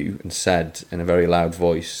the queue and said in a very loud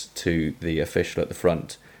voice to the official at the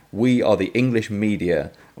front, "We are the English media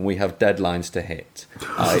and we have deadlines to hit.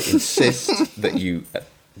 I insist that you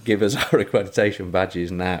give us our accreditation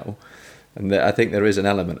badges now." And I think there is an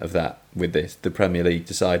element of that with this, the Premier League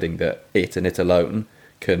deciding that it and it alone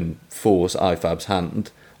can force IFAB's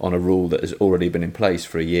hand on a rule that has already been in place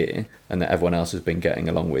for a year and that everyone else has been getting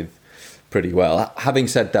along with pretty well. Having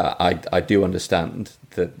said that, I do understand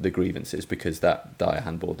the grievances, because that dire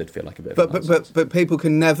handball did feel like a bit of a nonsense. But people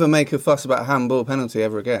can never make a fuss about a handball penalty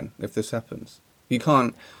ever again if this happens. You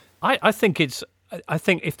can't. I think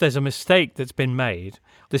if there's a mistake that's been made,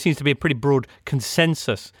 there seems to be a pretty broad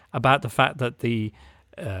consensus about the fact that the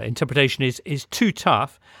interpretation is too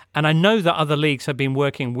tough. And I know that other leagues have been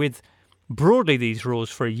working with broadly these rules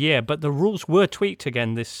for a year, but the rules were tweaked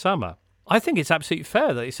again this summer. I think it's absolutely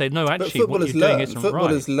fair that they say, no, actually, what you're doing isn't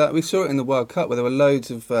right. We saw it in the World Cup where there were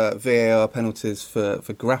loads of VAR penalties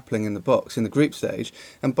for grappling in the box in the group stage,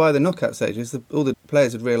 and by the knockout stages, all the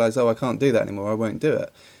players had realised, I can't do that anymore, I won't do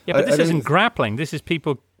it. Yeah, but this isn't grappling. This is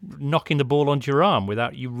people knocking the ball onto your arm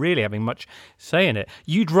without you really having much say in it.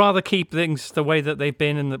 You'd rather keep things the way that they've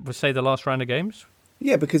been in, the last round of games?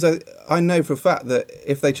 Yeah, because I know for a fact that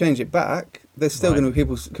if they change it back, there's still going to be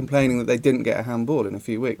people complaining that they didn't get a handball in a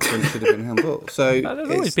few weeks when it should have been a handball. So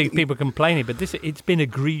there'll always be people complaining, but it's been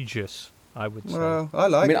egregious, I would say. Well, I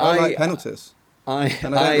like penalties. I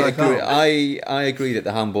agree that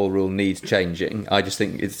the handball rule needs changing. I just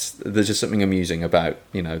think there's just something amusing about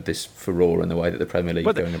this furore and the way that the Premier League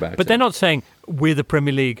going about it. But they're not saying we're the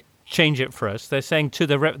Premier League, change it for us. They're saying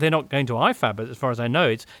they're not going to IFAB, as far as I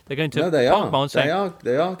know. They're going to Pogmol and saying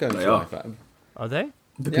they are going to IFAB. Are they?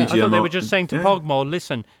 Yeah. I thought they were just saying to Pogmol,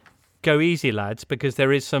 listen, go easy, lads, because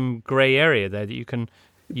there is some grey area there that you can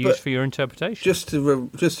use for your interpretation. Just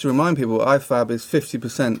to remind people, IFAB is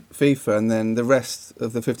 50% FIFA, and then the rest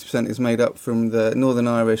of the 50% is made up from the Northern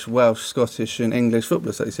Irish, Welsh, Scottish, and English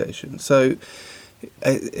Football Association. So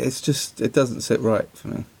it doesn't sit right for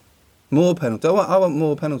me. More penalties. I want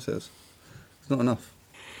more penalties. It's not enough.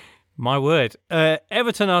 My word.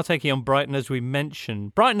 Everton are taking on Brighton, as we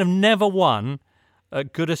mentioned. Brighton have never won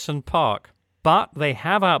at Goodison Park, but they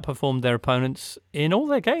have outperformed their opponents in all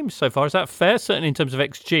their games so far. Is that fair? Certainly in terms of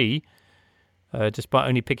XG, despite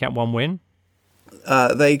only picking up 1 win.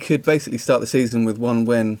 They could basically start the season with 1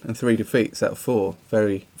 win and 3 defeats out of 4,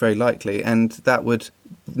 very, very likely, and that would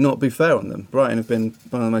not be fair on them. Brighton have been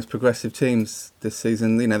one of the most progressive teams this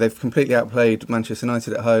season. They've completely outplayed Manchester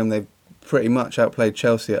United at home. They've pretty much outplayed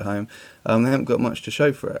Chelsea at home. They haven't got much to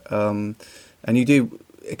show for it.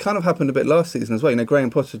 It kind of happened a bit last season as well.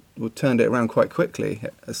 Graham Potter turned it around quite quickly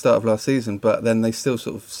at the start of last season, but then they still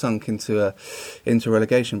sort of sunk into a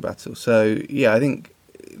relegation battle. So yeah, I think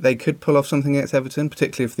they could pull off something against Everton,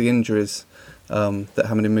 particularly if the injuries that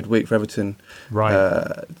happened in midweek for Everton,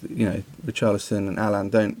 Richarlison and Alan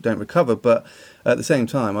don't recover. But at the same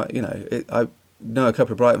time, I know a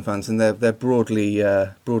couple of Brighton fans, and they're broadly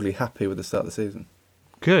happy with the start of the season.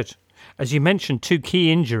 Good. As you mentioned, 2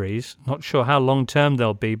 key injuries. Not sure how long term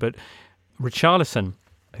they'll be, but Richarlison,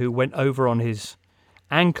 who went over on his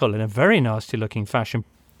ankle in a very nasty looking fashion.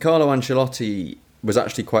 Carlo Ancelotti was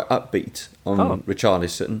actually quite upbeat on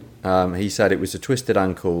Richarlison. He said it was a twisted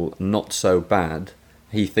ankle, not so bad.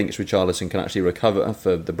 he thinks Richarlison can actually recover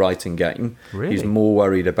for the Brighton game. Really? He's more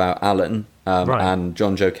worried about Allen Right. and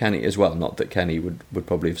John Joe Kenny as well. Not that Kenny would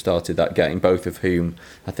probably have started that game, both of whom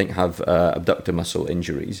I think have abductor muscle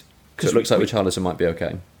injuries. So it looks like Richarlison might be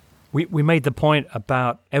okay. We made the point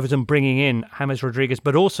about Everton bringing in James Rodriguez,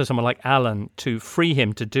 but also someone like Allen to free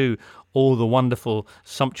him to do all the wonderful,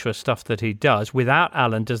 sumptuous stuff that he does. Without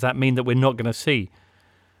Allen, does that mean that we're not going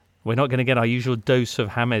to get our usual dose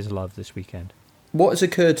of James love this weekend? What has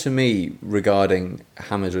occurred to me regarding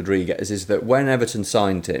James Rodriguez is that when Everton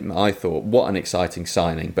signed him, I thought, what an exciting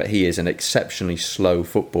signing, but he is an exceptionally slow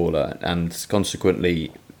footballer, and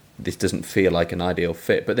consequently, this doesn't feel like an ideal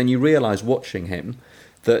fit. But then you realise watching him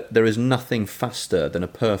that there is nothing faster than a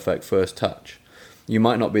perfect first touch. You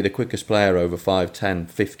might not be the quickest player over 5, 10,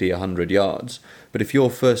 50, 100 yards, but if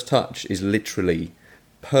your first touch is literally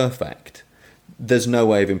perfect, there's no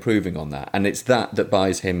way of improving on that. And it's that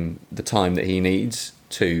buys him the time that he needs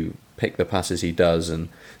to pick the passes he does and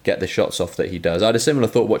get the shots off that he does. I had a similar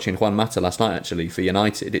thought watching Juan Mata last night, actually, for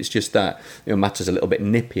United. It's just that Mata's a little bit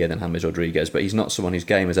nippier than James Rodriguez, but he's not someone whose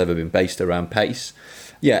game has ever been based around pace.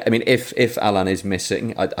 Yeah, I mean, if Alan is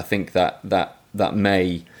missing, I think that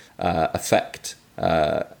may affect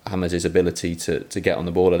James' ability to get on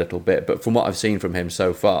the ball a little bit. But from what I've seen from him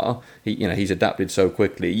so far, he's adapted so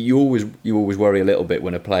quickly. You always worry a little bit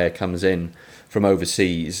when a player comes in from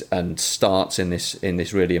overseas and starts in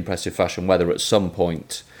this really impressive fashion, whether at some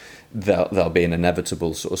point there'll be an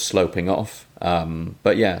inevitable sort of sloping off.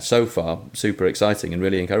 But yeah, so far, super exciting and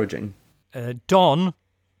really encouraging. Don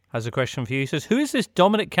has a question for you. He says, who is this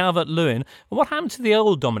Dominic Calvert-Lewin? And what happened to the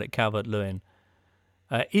old Dominic Calvert-Lewin?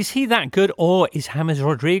 Is he that good, or is James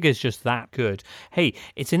Rodriguez just that good? Hey,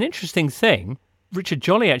 it's an interesting thing. Richard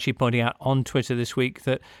Jolly actually pointing out on Twitter this week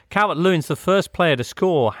that Calvert-Lewin's the first player to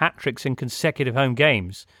score hat-tricks in consecutive home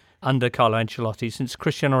games under Carlo Ancelotti since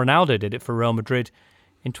Cristiano Ronaldo did it for Real Madrid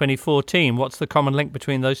in 2014. What's the common link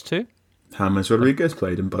between those two? James Rodriguez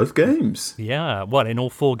played in both games. Yeah, well, in all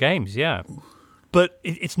 4 games, yeah. But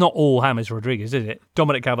it's not all James Rodriguez, is it?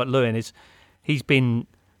 Dominic Calvert-Lewin he's been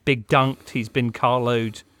big dunked, he's been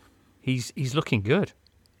Carlo'd, he's looking good.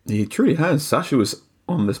 He truly has. Sasha was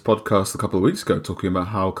on this podcast a couple of weeks ago talking about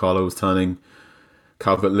how Carlo was turning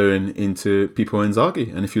Calvert-Lewin into Pipo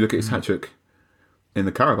Inzaghi. And if you look at his hat-trick in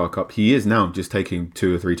the Carabao Cup, he is now just taking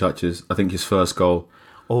 2 or 3 touches. I think his first goal...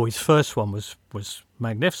 Oh, his first one was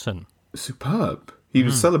magnificent. Superb. He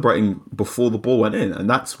was celebrating before the ball went in, and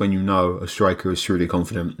that's when you know a striker is truly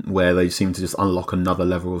confident, where they seem to just unlock another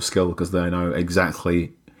level of skill because they know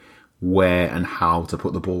exactly where and how to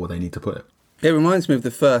put the ball where they need to put it. It reminds me of the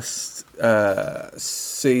first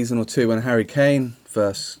season or two when Harry Kane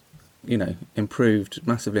first, improved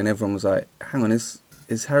massively, and everyone was like, hang on, is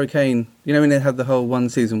Harry Kane... when they had the whole 1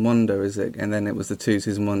 season wonder, is it? And then it was the 2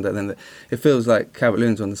 season wonder, and then it feels like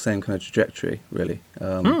Calvert-Lewin's on the same kind of trajectory, really.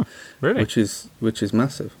 Really? Which is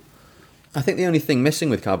massive. I think the only thing missing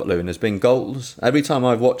with Calvert-Lewin has been goals. Every time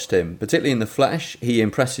I've watched him, particularly in the flesh, he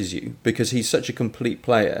impresses you because he's such a complete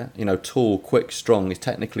player. Tall, quick, strong, he's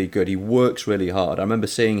technically good. He works really hard. I remember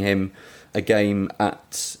seeing him a game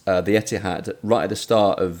at the Etihad right at the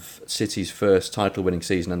start of City's first title-winning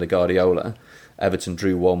season under Guardiola. Everton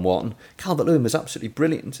drew 1-1. Calvert-Lewin was absolutely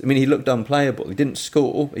brilliant. I mean, he looked unplayable. He didn't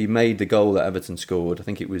score. He made the goal that Everton scored. I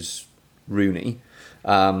think it was Rooney.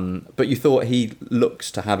 But you thought he looks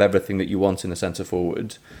to have everything that you want in a centre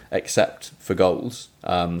forward, except for goals.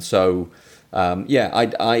 It's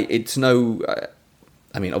no.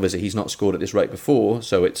 I mean, obviously he's not scored at this rate before,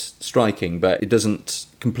 so it's striking, but it doesn't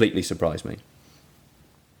completely surprise me.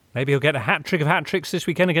 Maybe he'll get a hat-trick of hat-tricks this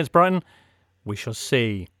weekend against Brighton. We shall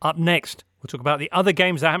see. Up next, we'll talk about the other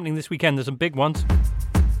games that are happening this weekend. There's some big ones.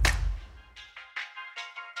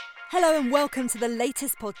 Hello and welcome to the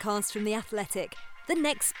latest podcast from The Athletic, The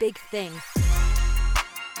Next Big Thing.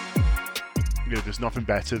 There's nothing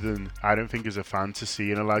better than, I don't think as a fan, to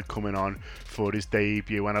seeing a lad coming on for his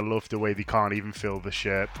debut, and I love the way they can't even fill the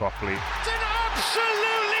shirt properly. It's an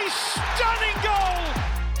absolutely stunning goal!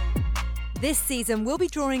 This season, we'll be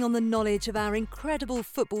drawing on the knowledge of our incredible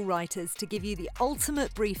football writers to give you the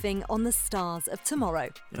ultimate briefing on the stars of tomorrow.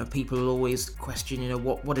 People always question,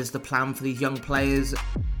 what is the plan for these young players?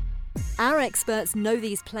 Our experts know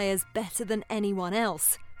these players better than anyone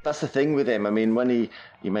else. That's the thing with him. I mean, when he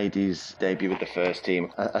made his debut with the first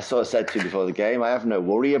team, I sort of said to him before the game, I have no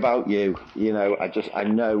worry about you. I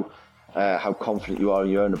know how confident you are in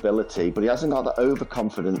your own ability, but he hasn't got that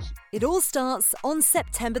overconfidence. It all starts on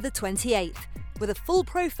September the 28th with a full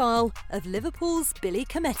profile of Liverpool's Billy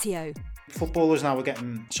Cometio. Footballers now are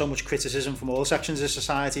getting so much criticism from all sections of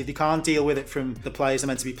society. They can't deal with it from the players they're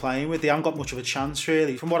meant to be playing with. They haven't got much of a chance,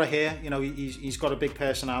 really. From what I hear, he's got a big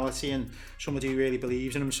personality and somebody who really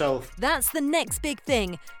believes in himself. That's the next big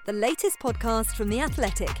thing, the latest podcast from The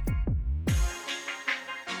Athletic.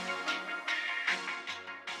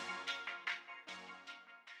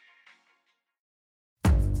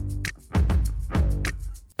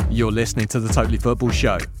 You're listening to The Totally Football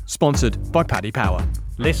Show, sponsored by Paddy Power.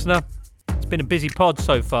 Listener, it's been a busy pod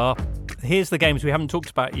so far. Here's the games we haven't talked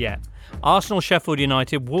about yet. Arsenal, Sheffield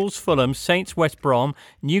United, Wolves, Fulham, Saints, West Brom,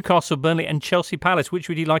 Newcastle, Burnley and Chelsea Palace. Which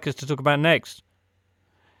would you like us to talk about next?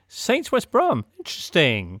 Saints, West Brom.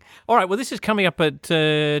 Interesting. All right, well, this is coming up at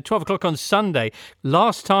 12 o'clock on Sunday.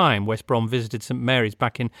 Last time West Brom visited St Mary's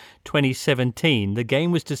back in 2017, the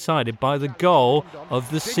game was decided by the goal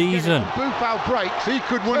of the season. Boufal breaks. He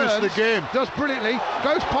could win us the game. Does brilliantly.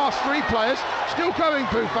 Goes past three players. Still going,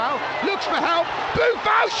 Boufal. Looks for help.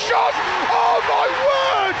 Boufal shot! Oh, my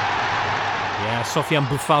word! Yeah, Sofiane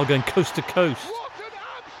Boufal going coast to coast.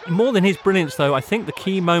 More than his brilliance, though, I think the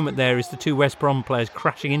key moment there is the two West Brom players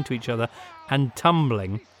crashing into each other and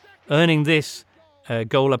tumbling, earning this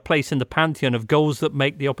goal a place in the pantheon of goals that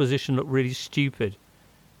make the opposition look really stupid.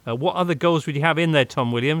 What other goals would you have in there,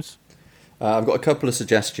 Tom Williams? I've got a couple of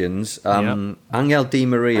suggestions. Angel Di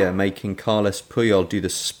Maria making Carles Puyol do the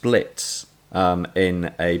splits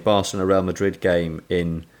in a Barcelona-Real Madrid game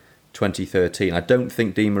in 2013. I don't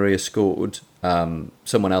think Di Maria scored.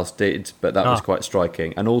 Someone else did, but that was quite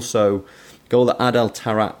striking. And also, goal that Adel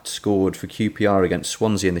Taarabt scored for QPR against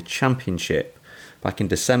Swansea in the Championship back in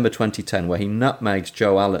December 2010, where he nutmegged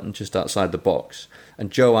Joe Allen just outside the box.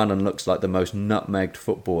 And Joe Allen looks like the most nutmegged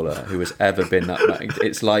footballer who has ever been nutmegged.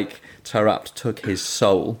 It's like Taarabt took his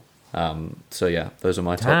soul. So yeah, those are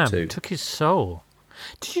my top two. Took his soul.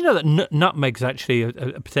 Did you know that nutmeg's actually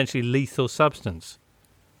a potentially lethal substance?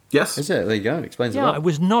 Yes. Is it? There you go. It explains a lot. lot. I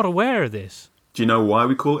was not aware of this. Do you know why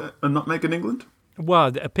we call it a nutmeg in England? Well,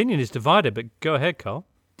 the opinion is divided, but go ahead, Carl.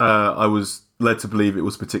 I was led to believe it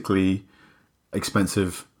was particularly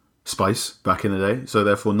expensive spice back in the day, so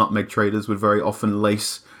therefore nutmeg traders would very often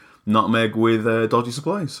lace nutmeg with dodgy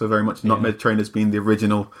supplies. So very much nutmeg traders being the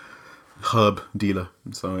original herb dealer.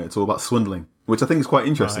 So it's all about swindling, which I think is quite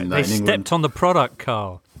interesting. Right. They stepped on the product,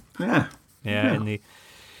 Carl. Yeah.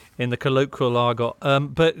 In the colloquial argot.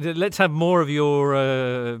 But let's have more of your,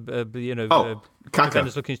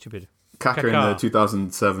 defenders looking stupid. Kaka in the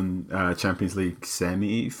 2007 Champions League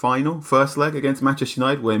semi-final, first leg against Manchester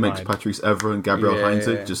United, where he makes Patrice Evra and Gabriel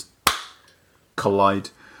Heinze just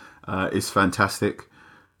collide, is fantastic.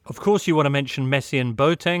 Of course you want to mention Messi and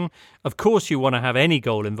Boateng. Of course you want to have any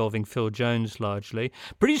goal involving Phil Jones, largely.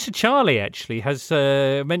 Producer Charlie, actually, has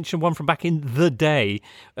mentioned one from back in the day.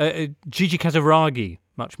 Gigi Casiraghi,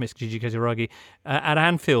 much missed Gigi Casiraghi, at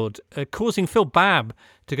Anfield, causing Phil Babb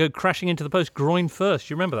to go crashing into the post groin first.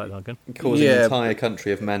 Do you remember that, Duncan? Causing an entire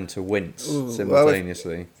country of men to wince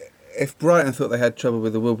simultaneously. If Brighton thought they had trouble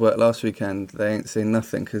with the woodwork last weekend, they ain't seen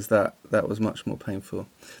nothing, because that was much more painful.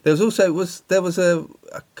 There was also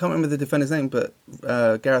I can't remember the defender's name, but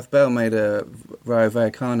Gareth Bale made a Rayo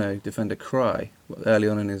Vallecano defender cry early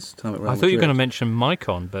on in his time at Real Madrid. I thought you were going to mention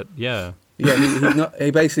Maicon, but yeah. Yeah, he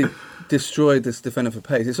basically destroyed this defender for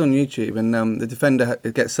pace. It's on YouTube, and the defender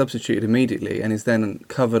gets substituted immediately and is then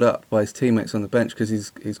covered up by his teammates on the bench because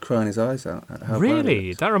he's crying his eyes out.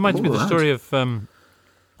 Really? That reminds me of the story of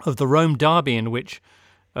the Rome derby, in which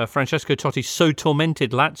Francesco Totti so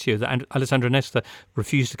tormented Lazio that Alessandro Nesta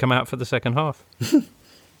refused to come out for the second half.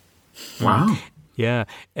 Wow. Yeah.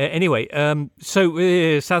 Anyway,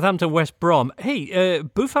 so Southampton, West Brom. Hey,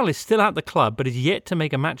 Boufal is still at the club, but is yet to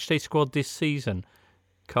make a matchday squad this season.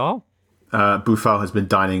 Carl? Boufal has been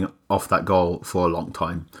dining off that goal for a long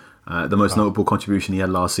time. The most notable contribution he had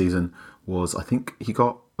last season was, I think he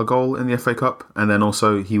got a goal in the FA Cup, and then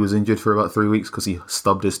also he was injured for about 3 weeks because he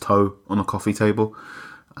stubbed his toe on a coffee table.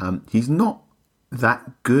 He's not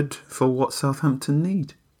that good for what Southampton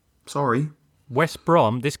need. Sorry. West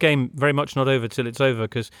Brom, this game very much not over till it's over,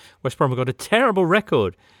 because West Brom have got a terrible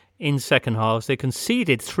record in second halves. They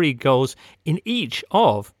conceded 3 goals in each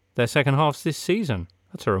of their second halves this season.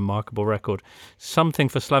 That's a remarkable record. Something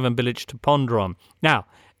for Slaven Bilic to ponder on. Now,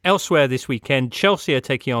 elsewhere this weekend, Chelsea are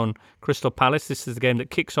taking on Crystal Palace. This is the game that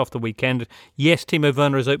kicks off the weekend. Yes, Timo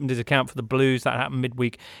Werner has opened his account for the Blues. That happened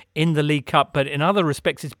midweek in the League Cup. But in other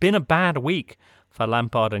respects, it's been a bad week for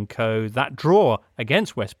Lampard and co. That draw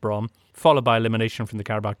against West Brom, followed by elimination from the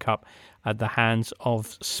Carabao Cup at the hands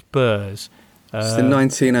of Spurs. It's the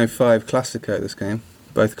 1905 Classico, this game.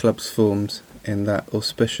 Both clubs formed in that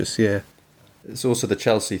auspicious year. It's also the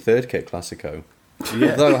Chelsea third kit Classico.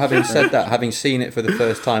 Yeah. Although, having said that, having seen it for the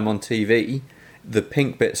first time on TV, the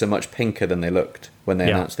pink bits are much pinker than they looked when they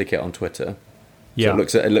announced the kit on Twitter.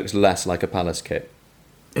 So it looks less like a Palace kit.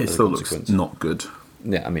 It still looks not good.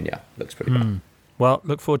 Yeah, looks pretty bad. Well,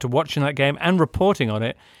 look forward to watching that game and reporting on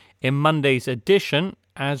it in Monday's edition,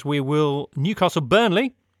 as we will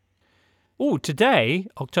Newcastle-Burnley. Oh, today,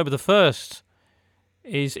 October the 1st,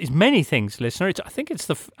 is many things, listener. I think it's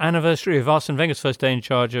the anniversary of Arsene Wenger's first day in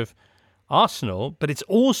charge of Arsenal, but it's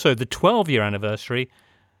also the 12-year anniversary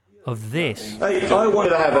of this. Hey, I wanted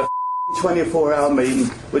to have a 24-hour meeting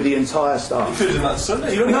with the entire staff. You could have done that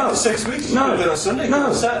Sunday. You only had 6 weeks. No, you could have done Sunday.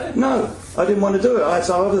 No, I didn't want to do it. I had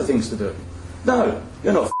some other things to do. No,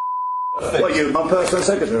 you're not. What, you, my personal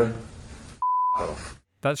secretary?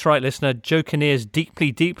 That's right, listener. Joe Kinnear's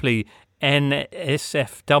deeply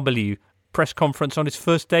NSFW press conference on his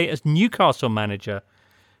first day as Newcastle manager,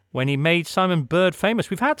 when he made Simon Bird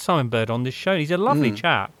famous. We've had Simon Bird on this show. He's a lovely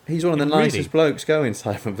chap. He's one of the nicest blokes going,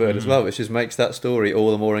 Simon Bird, as well, which just makes that story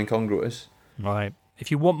all the more incongruous. Right.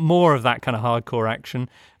 If you want more of that kind of hardcore action,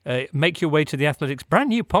 make your way to The Athletic's brand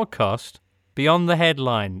new podcast, Beyond the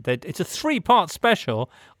Headline. It's a 3-part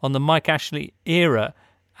special on the Mike Ashley era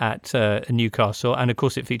at Newcastle, and of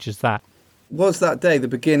course it features that. Was that day the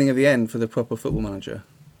beginning of the end for the proper football manager?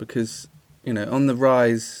 Because, on the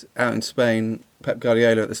rise out in Spain, Pep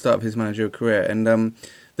Guardiola at the start of his managerial career, and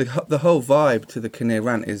the whole vibe to the Kinnear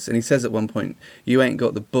rant is, and he says at one point, you ain't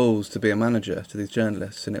got the balls to be a manager, to these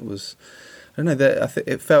journalists, and it was, I don't know,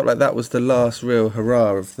 it felt like that was the last real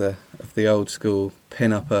hurrah of the old school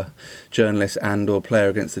pin up a journalist and or player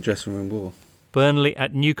against the dressing room wall. Burnley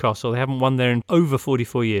at Newcastle, they haven't won there in over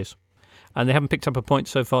 44 years, and they haven't picked up a point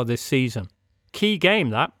so far this season. Key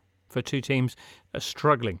game that for two teams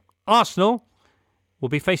struggling. Arsenal will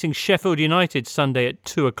be facing Sheffield United Sunday at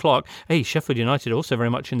 2:00. Hey, Sheffield United also very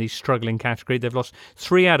much in the struggling category. They've lost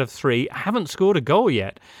 3 out of 3, haven't scored a goal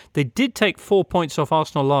yet. They did take 4 points off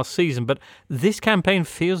Arsenal last season, but this campaign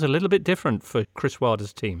feels a little bit different for Chris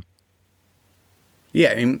Wilder's team.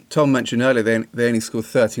 Yeah, Tom mentioned earlier they only scored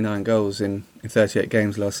 39 goals in 38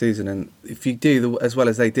 games last season, and if you do as well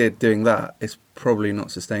as they did doing that, it's probably not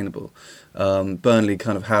sustainable. Burnley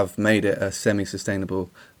kind of have made it a semi-sustainable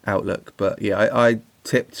outlook, but yeah, I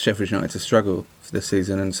tipped Sheffield United to struggle for this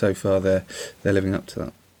season, and so far they're living up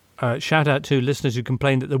to that. Shout out to listeners who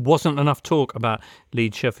complained that there wasn't enough talk about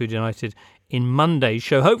Leeds Sheffield United in Monday's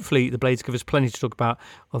show. Hopefully the Blades give us plenty to talk about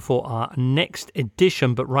for our next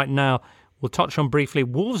edition, but right now we'll touch on briefly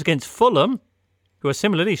Wolves against Fulham, who are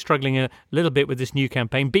similarly struggling a little bit with this new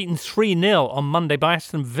campaign, beaten 3-0 on Monday by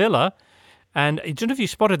Aston Villa. And I don't know if you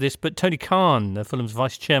spotted this, but Tony Khan, Fulham's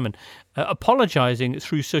vice-chairman, apologising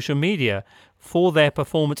through social media for their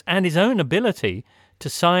performance and his own ability to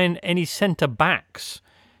sign any centre-backs.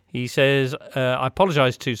 He says, I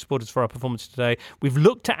apologise to supporters for our performance today. We've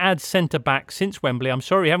looked to add centre-backs since Wembley. I'm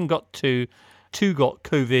sorry we haven't got to. 2 got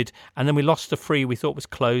COVID, and then we lost the 3 we thought was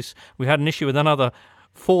close. We had an issue with another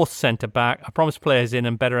 4th centre-back. I promised players in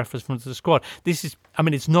and better efforts from the squad. This is,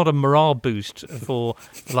 it's not a morale boost for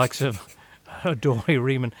the likes of Dory,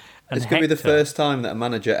 Riemann and It's going to be the first time that a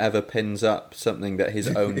manager ever pins up something that his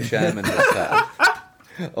own chairman has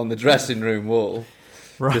said on the dressing room wall,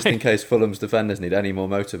 just in case Fulham's defenders need any more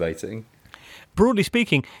motivating. Broadly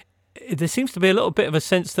speaking, there seems to be a little bit of a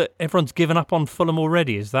sense that everyone's given up on Fulham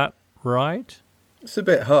already. Is that right? It's a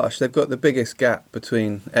bit harsh. They've got the biggest gap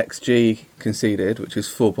between XG conceded, which is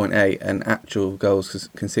 4.8, and actual goals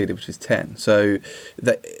conceded, which is 10. So,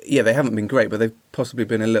 they haven't been great, but they've possibly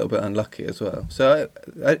been a little bit unlucky as well. So,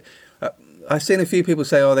 I've seen a few people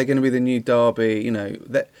say, they're going to be the new Derby.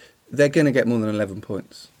 They're going to get more than 11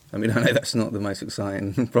 points. I know that's not the most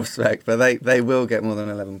exciting prospect, but they will get more than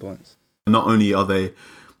 11 points. Not only are they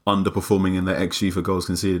underperforming in their XG for goals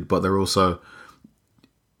conceded, but they're also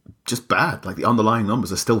just bad. Like, the underlying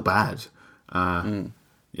numbers are still bad.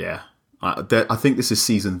 Yeah. I think this is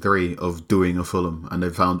season 3 of doing a Fulham, and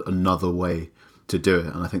they've found another way to do it.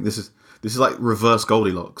 And I think this is like reverse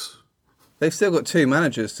Goldilocks. They've still got 2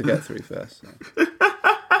 managers to get through first.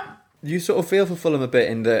 You sort of feel for Fulham a bit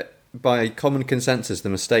in that, by common consensus, the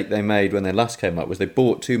mistake they made when they last came up was they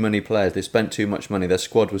bought too many players, they spent too much money, their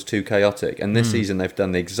squad was too chaotic, and this season they've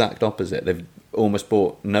done the exact opposite. They've almost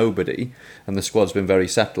bought nobody, and the squad's been very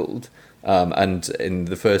settled, and in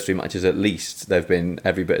the first 3 matches at least, they've been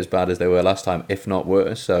every bit as bad as they were last time, if not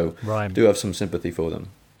worse, so do have some sympathy for them.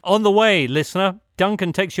 On the way, listener,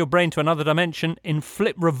 Duncan takes your brain to another dimension in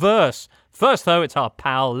Flip Reverse. First, though, it's our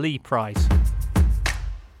pal Lee Price.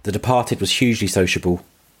 The departed was hugely sociable,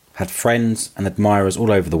 had friends and admirers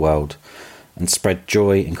all over the world, and spread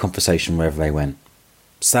joy and conversation wherever they went.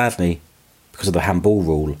 Sadly, because of the handball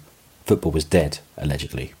rule, football was dead,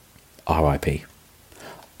 allegedly. RIP.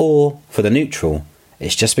 Or, for the neutral,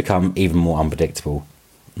 it's just become even more unpredictable.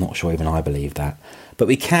 Not sure even I believe that. But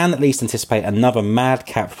we can at least anticipate another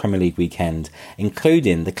madcap Premier League weekend,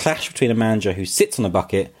 including the clash between a manager who sits on a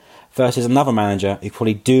bucket versus another manager who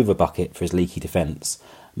probably do have a bucket for his leaky defence.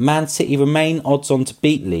 Man City remain odds-on to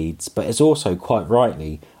beat Leeds, but is also, quite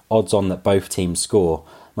rightly, odds-on that both teams score.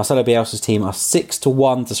 Marcelo Bielsa's team are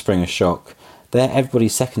 6-1 to spring a shock. They're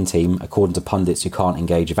everybody's second team, according to pundits who can't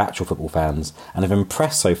engage with actual football fans, and have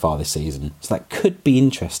impressed so far this season, so that could be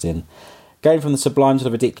interesting. Going from the sublime to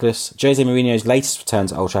the ridiculous, Jose Mourinho's latest return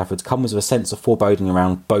to Old Trafford comes with a sense of foreboding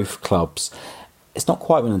around both clubs. It's not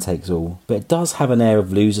quite winner takes all, but it does have an air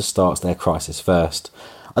of loser starts their crisis first.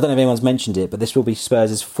 I don't know if anyone's mentioned it, but this will be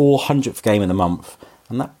Spurs' 400th game in the month,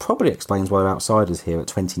 and that probably explains why they're outsiders here at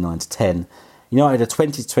 29-10. United are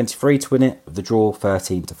 20-23 to win it, with the draw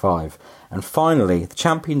 13-5. And finally, the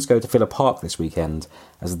champions go to Villa Park this weekend,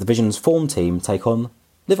 as the division's form team take on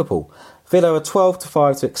Liverpool. Villa are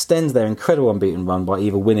 12-5 to extend their incredible unbeaten run by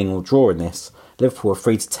either winning or drawing this. Liverpool are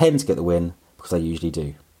 3-10 to get the win, because they usually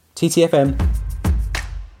do. TTFN.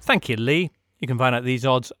 Thank you, Lee. You can find out these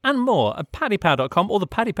odds and more at paddypower.com or the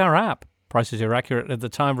Paddy Power app. Prices are accurate at the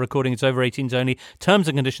time of recording. It's over 18s only. Terms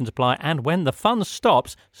and conditions apply. And when the fun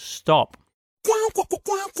stops, stop.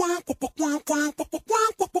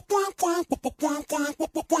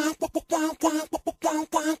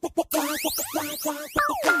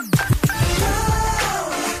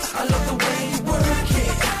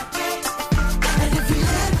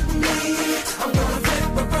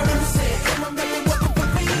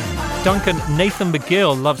 Duncan, Nathan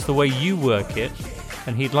McGill loves the way you work it,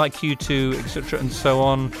 and he'd like you to, etc. and so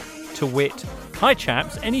on, to wit. Hi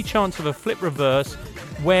chaps, any chance of a flip reverse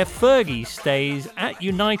where Fergie stays at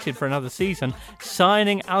United for another season,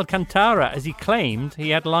 signing Alcantara as he claimed he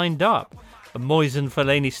had lined up? Moyes and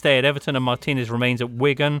Fellaini stay at Everton and Martinez remains at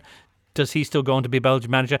Wigan. Does he still go on to be Belgian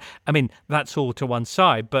manager? I mean, that's all to one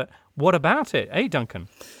side, but what about it, eh, Duncan?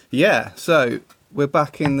 Yeah, so we're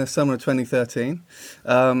back in the summer of 2013.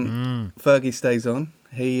 Fergie stays on.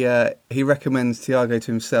 He recommends Thiago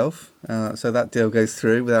to himself, so that deal goes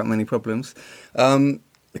through without many problems.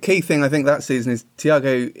 The key thing I think that season is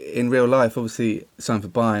Thiago in real life obviously signed for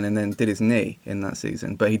Bayern and then did his knee in that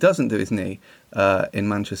season, but he doesn't do his knee in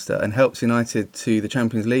Manchester and helps United to the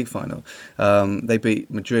Champions League final. They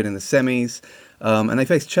beat Madrid in the semis, and they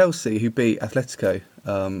faced Chelsea, who beat Atletico.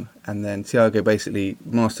 And then Thiago basically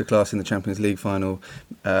masterclass in the Champions League final.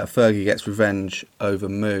 Fergie gets revenge over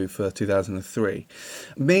Mu for 2003.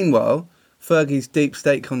 Meanwhile, Fergie's deep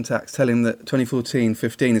state contacts tell him that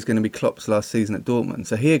 2014-15 is going to be Klopp's last season at Dortmund.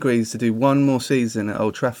 So he agrees to do one more season at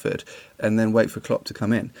Old Trafford and then wait for Klopp to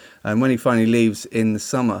come in. And when he finally leaves in the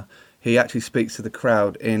summer, he actually speaks to the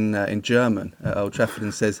crowd in German at Old Trafford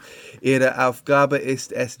and says, "Ihre Aufgabe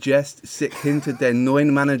ist es just, sich hinter den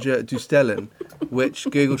neuen Manager zu stellen," which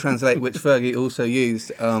Google Translate, which Fergie also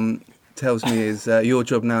used, tells me is your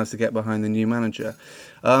job now is to get behind the new manager.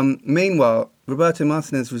 Meanwhile, Roberto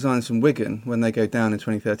Martinez resigns from Wigan when they go down in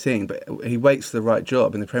 2013, but he waits for the right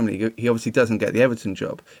job in the Premier League. He obviously doesn't get the Everton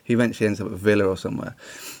job. He eventually ends up at Villa or somewhere.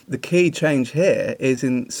 The key change here is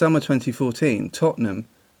in summer 2014, Tottenham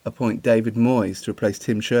appoint David Moyes to replace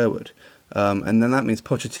Tim Sherwood. And then that means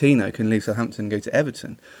Pochettino can leave Southampton and go to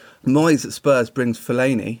Everton. Moyes at Spurs brings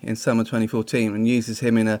Fellaini in summer 2014 and uses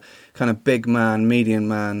him in a kind of big man, medium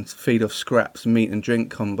man, feed off scraps, meat and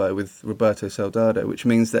drink combo with Roberto Soldado, which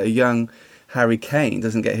means that a young Harry Kane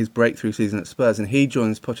doesn't get his breakthrough season at Spurs and he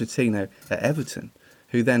joins Pochettino at Everton,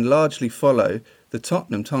 who then largely follow the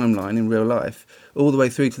Tottenham timeline in real life all the way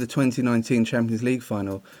through to the 2019 Champions League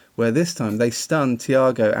final, where this time they stunned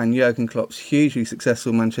Thiago and Jurgen Klopp's hugely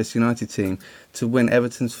successful Manchester United team to win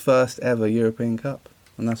Everton's first ever European Cup.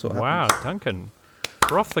 And that's what happened. Wow, Duncan.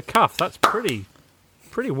 We're off the cuff. That's pretty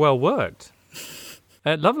well worked.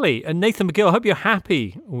 Lovely. And Nathan McGill, I hope you're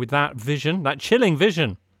happy with that vision, that chilling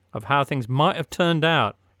vision of how things might have turned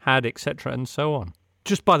out, had, etc. and so on.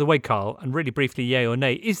 Just by the way, Carl, and really briefly, yay or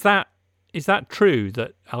nay, is that true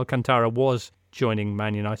that Alcantara was joining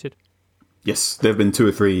Man United? Yes, there have been 2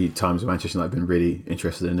 or 3 times where Manchester United have been really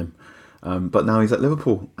interested in him. But now he's at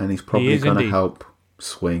Liverpool, and he's probably going to help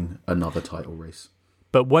swing another title race.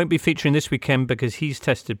 But won't be featuring this weekend because he's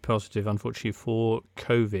tested positive, unfortunately, for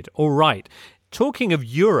COVID. All right. Talking of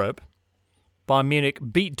Europe, Bayern Munich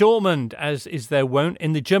beat Dortmund, as is their wont,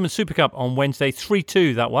 in the German Super Cup on Wednesday,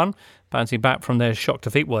 3-2, that one. Bouncing back from their shock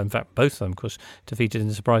defeat. Well, in fact, both of them, of course, defeated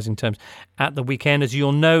in surprising terms at the weekend. As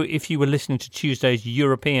you'll know, if you were listening to Tuesday's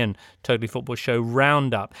European Totally Football Show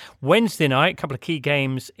Roundup. Wednesday night, a couple of key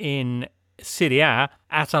games in Serie A.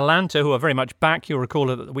 Atalanta, who are very much back. You'll recall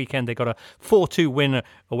that at the weekend they got a 4-2 win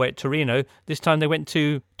away at Torino. This time they went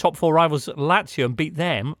to top four rivals Lazio and beat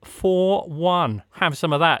them 4-1. Have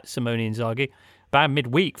some of that, Simone Inzaghi. Bad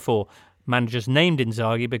midweek for managers named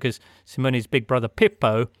Inzaghi because Simone's big brother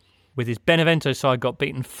Pippo, with his Benevento side, got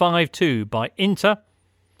beaten 5-2 by Inter,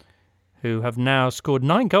 who have now scored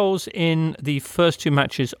 9 goals in the first 2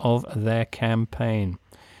 matches of their campaign.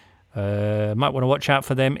 Might want to watch out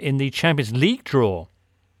for them in the Champions League draw,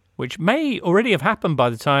 which may already have happened by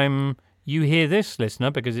the time you hear this,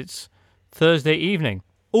 listener, because it's Thursday evening.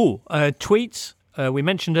 Tweets. We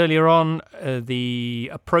mentioned earlier on the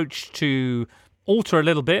approach to alter a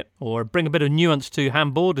little bit or bring a bit of nuance to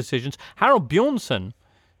handball decisions. Harold Bjornsson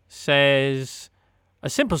says a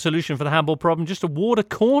simple solution for the handball problem, just award a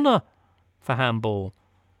corner for handball,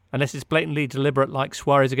 unless it's blatantly deliberate like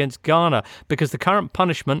Suarez against Ghana, because the current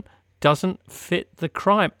punishment doesn't fit the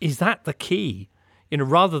crime. Is that the key?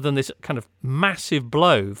 Rather than this kind of massive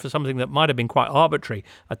blow for something that might have been quite arbitrary,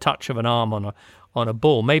 a touch of an arm on a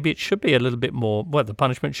ball, maybe it should be a little bit more, the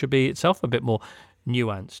punishment should be itself a bit more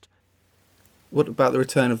nuanced. What about the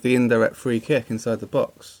return of the indirect free kick inside the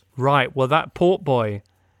box? Right, well, that Port Boy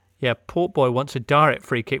wants a direct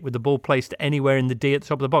free kick with the ball placed anywhere in the D at the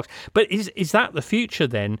top of the box. But is that the future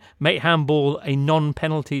then? Make handball a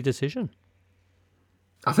non-penalty decision?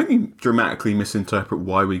 I think you dramatically misinterpret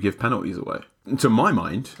why we give penalties away. To my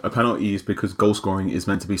mind, a penalty is because goal scoring is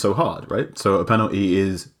meant to be so hard, right? So a penalty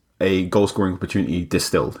is a goal scoring opportunity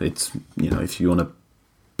distilled. It's, if you want to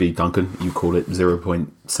be Duncan, you call it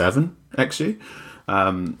 0.7 XG.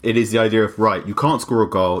 It is the idea of, right, you can't score a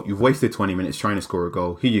goal, you've wasted 20 minutes trying to score a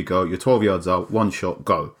goal, here you go, you're 12 yards out, one shot,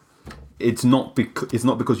 go. It's not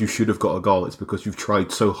because you should have got a goal, it's because you've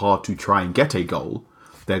tried so hard to try and get a goal,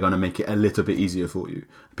 they're going to make it a little bit easier for you.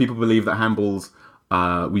 People believe that handballs,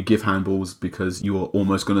 we give handballs because you are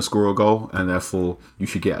almost going to score a goal and therefore you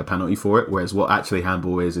should get a penalty for it, whereas what actually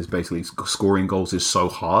handball is basically scoring goals is so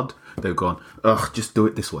hard, they've gone, just do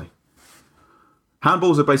it this way.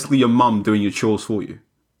 Handballs are basically your mum doing your chores for you.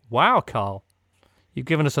 Wow, Carl. You've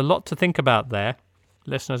given us a lot to think about there.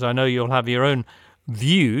 Listeners, I know you'll have your own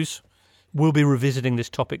views. We'll be revisiting this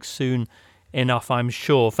topic soon enough, I'm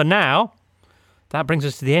sure. For now, that brings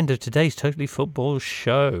us to the end of today's Totally Football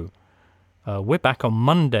show. We're back on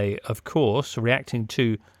Monday, of course, reacting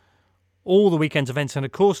to all the weekend's events and,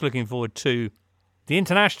 of course, looking forward to the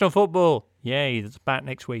international football. Yay, that's back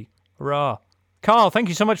next week. Hurrah. Carl, thank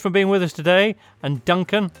you so much for being with us today, and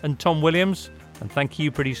Duncan and Tom Williams, and thank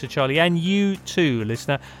you, producer Charlie, and you too,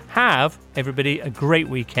 listener. Have, everybody, a great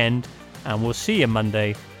weekend, and we'll see you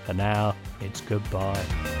Monday. For now, it's goodbye.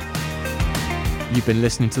 You've been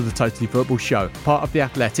listening to The Totally Football Show, part of the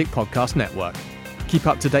Athletic Podcast Network. Keep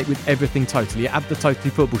up to date with everything Totally at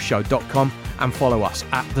thetotallyfootballshow.com and follow us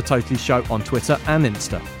at The Totally Show on Twitter and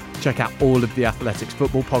Insta. Check out all of the Athletics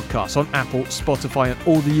football podcasts on Apple, Spotify and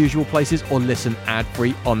all the usual places, or listen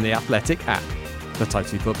ad-free on the Athletic app. The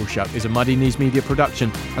Totally Football Show is a Muddy Knees Media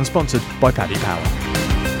production and sponsored by Paddy Power.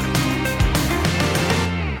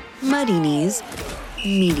 Muddy Knees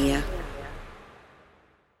Media.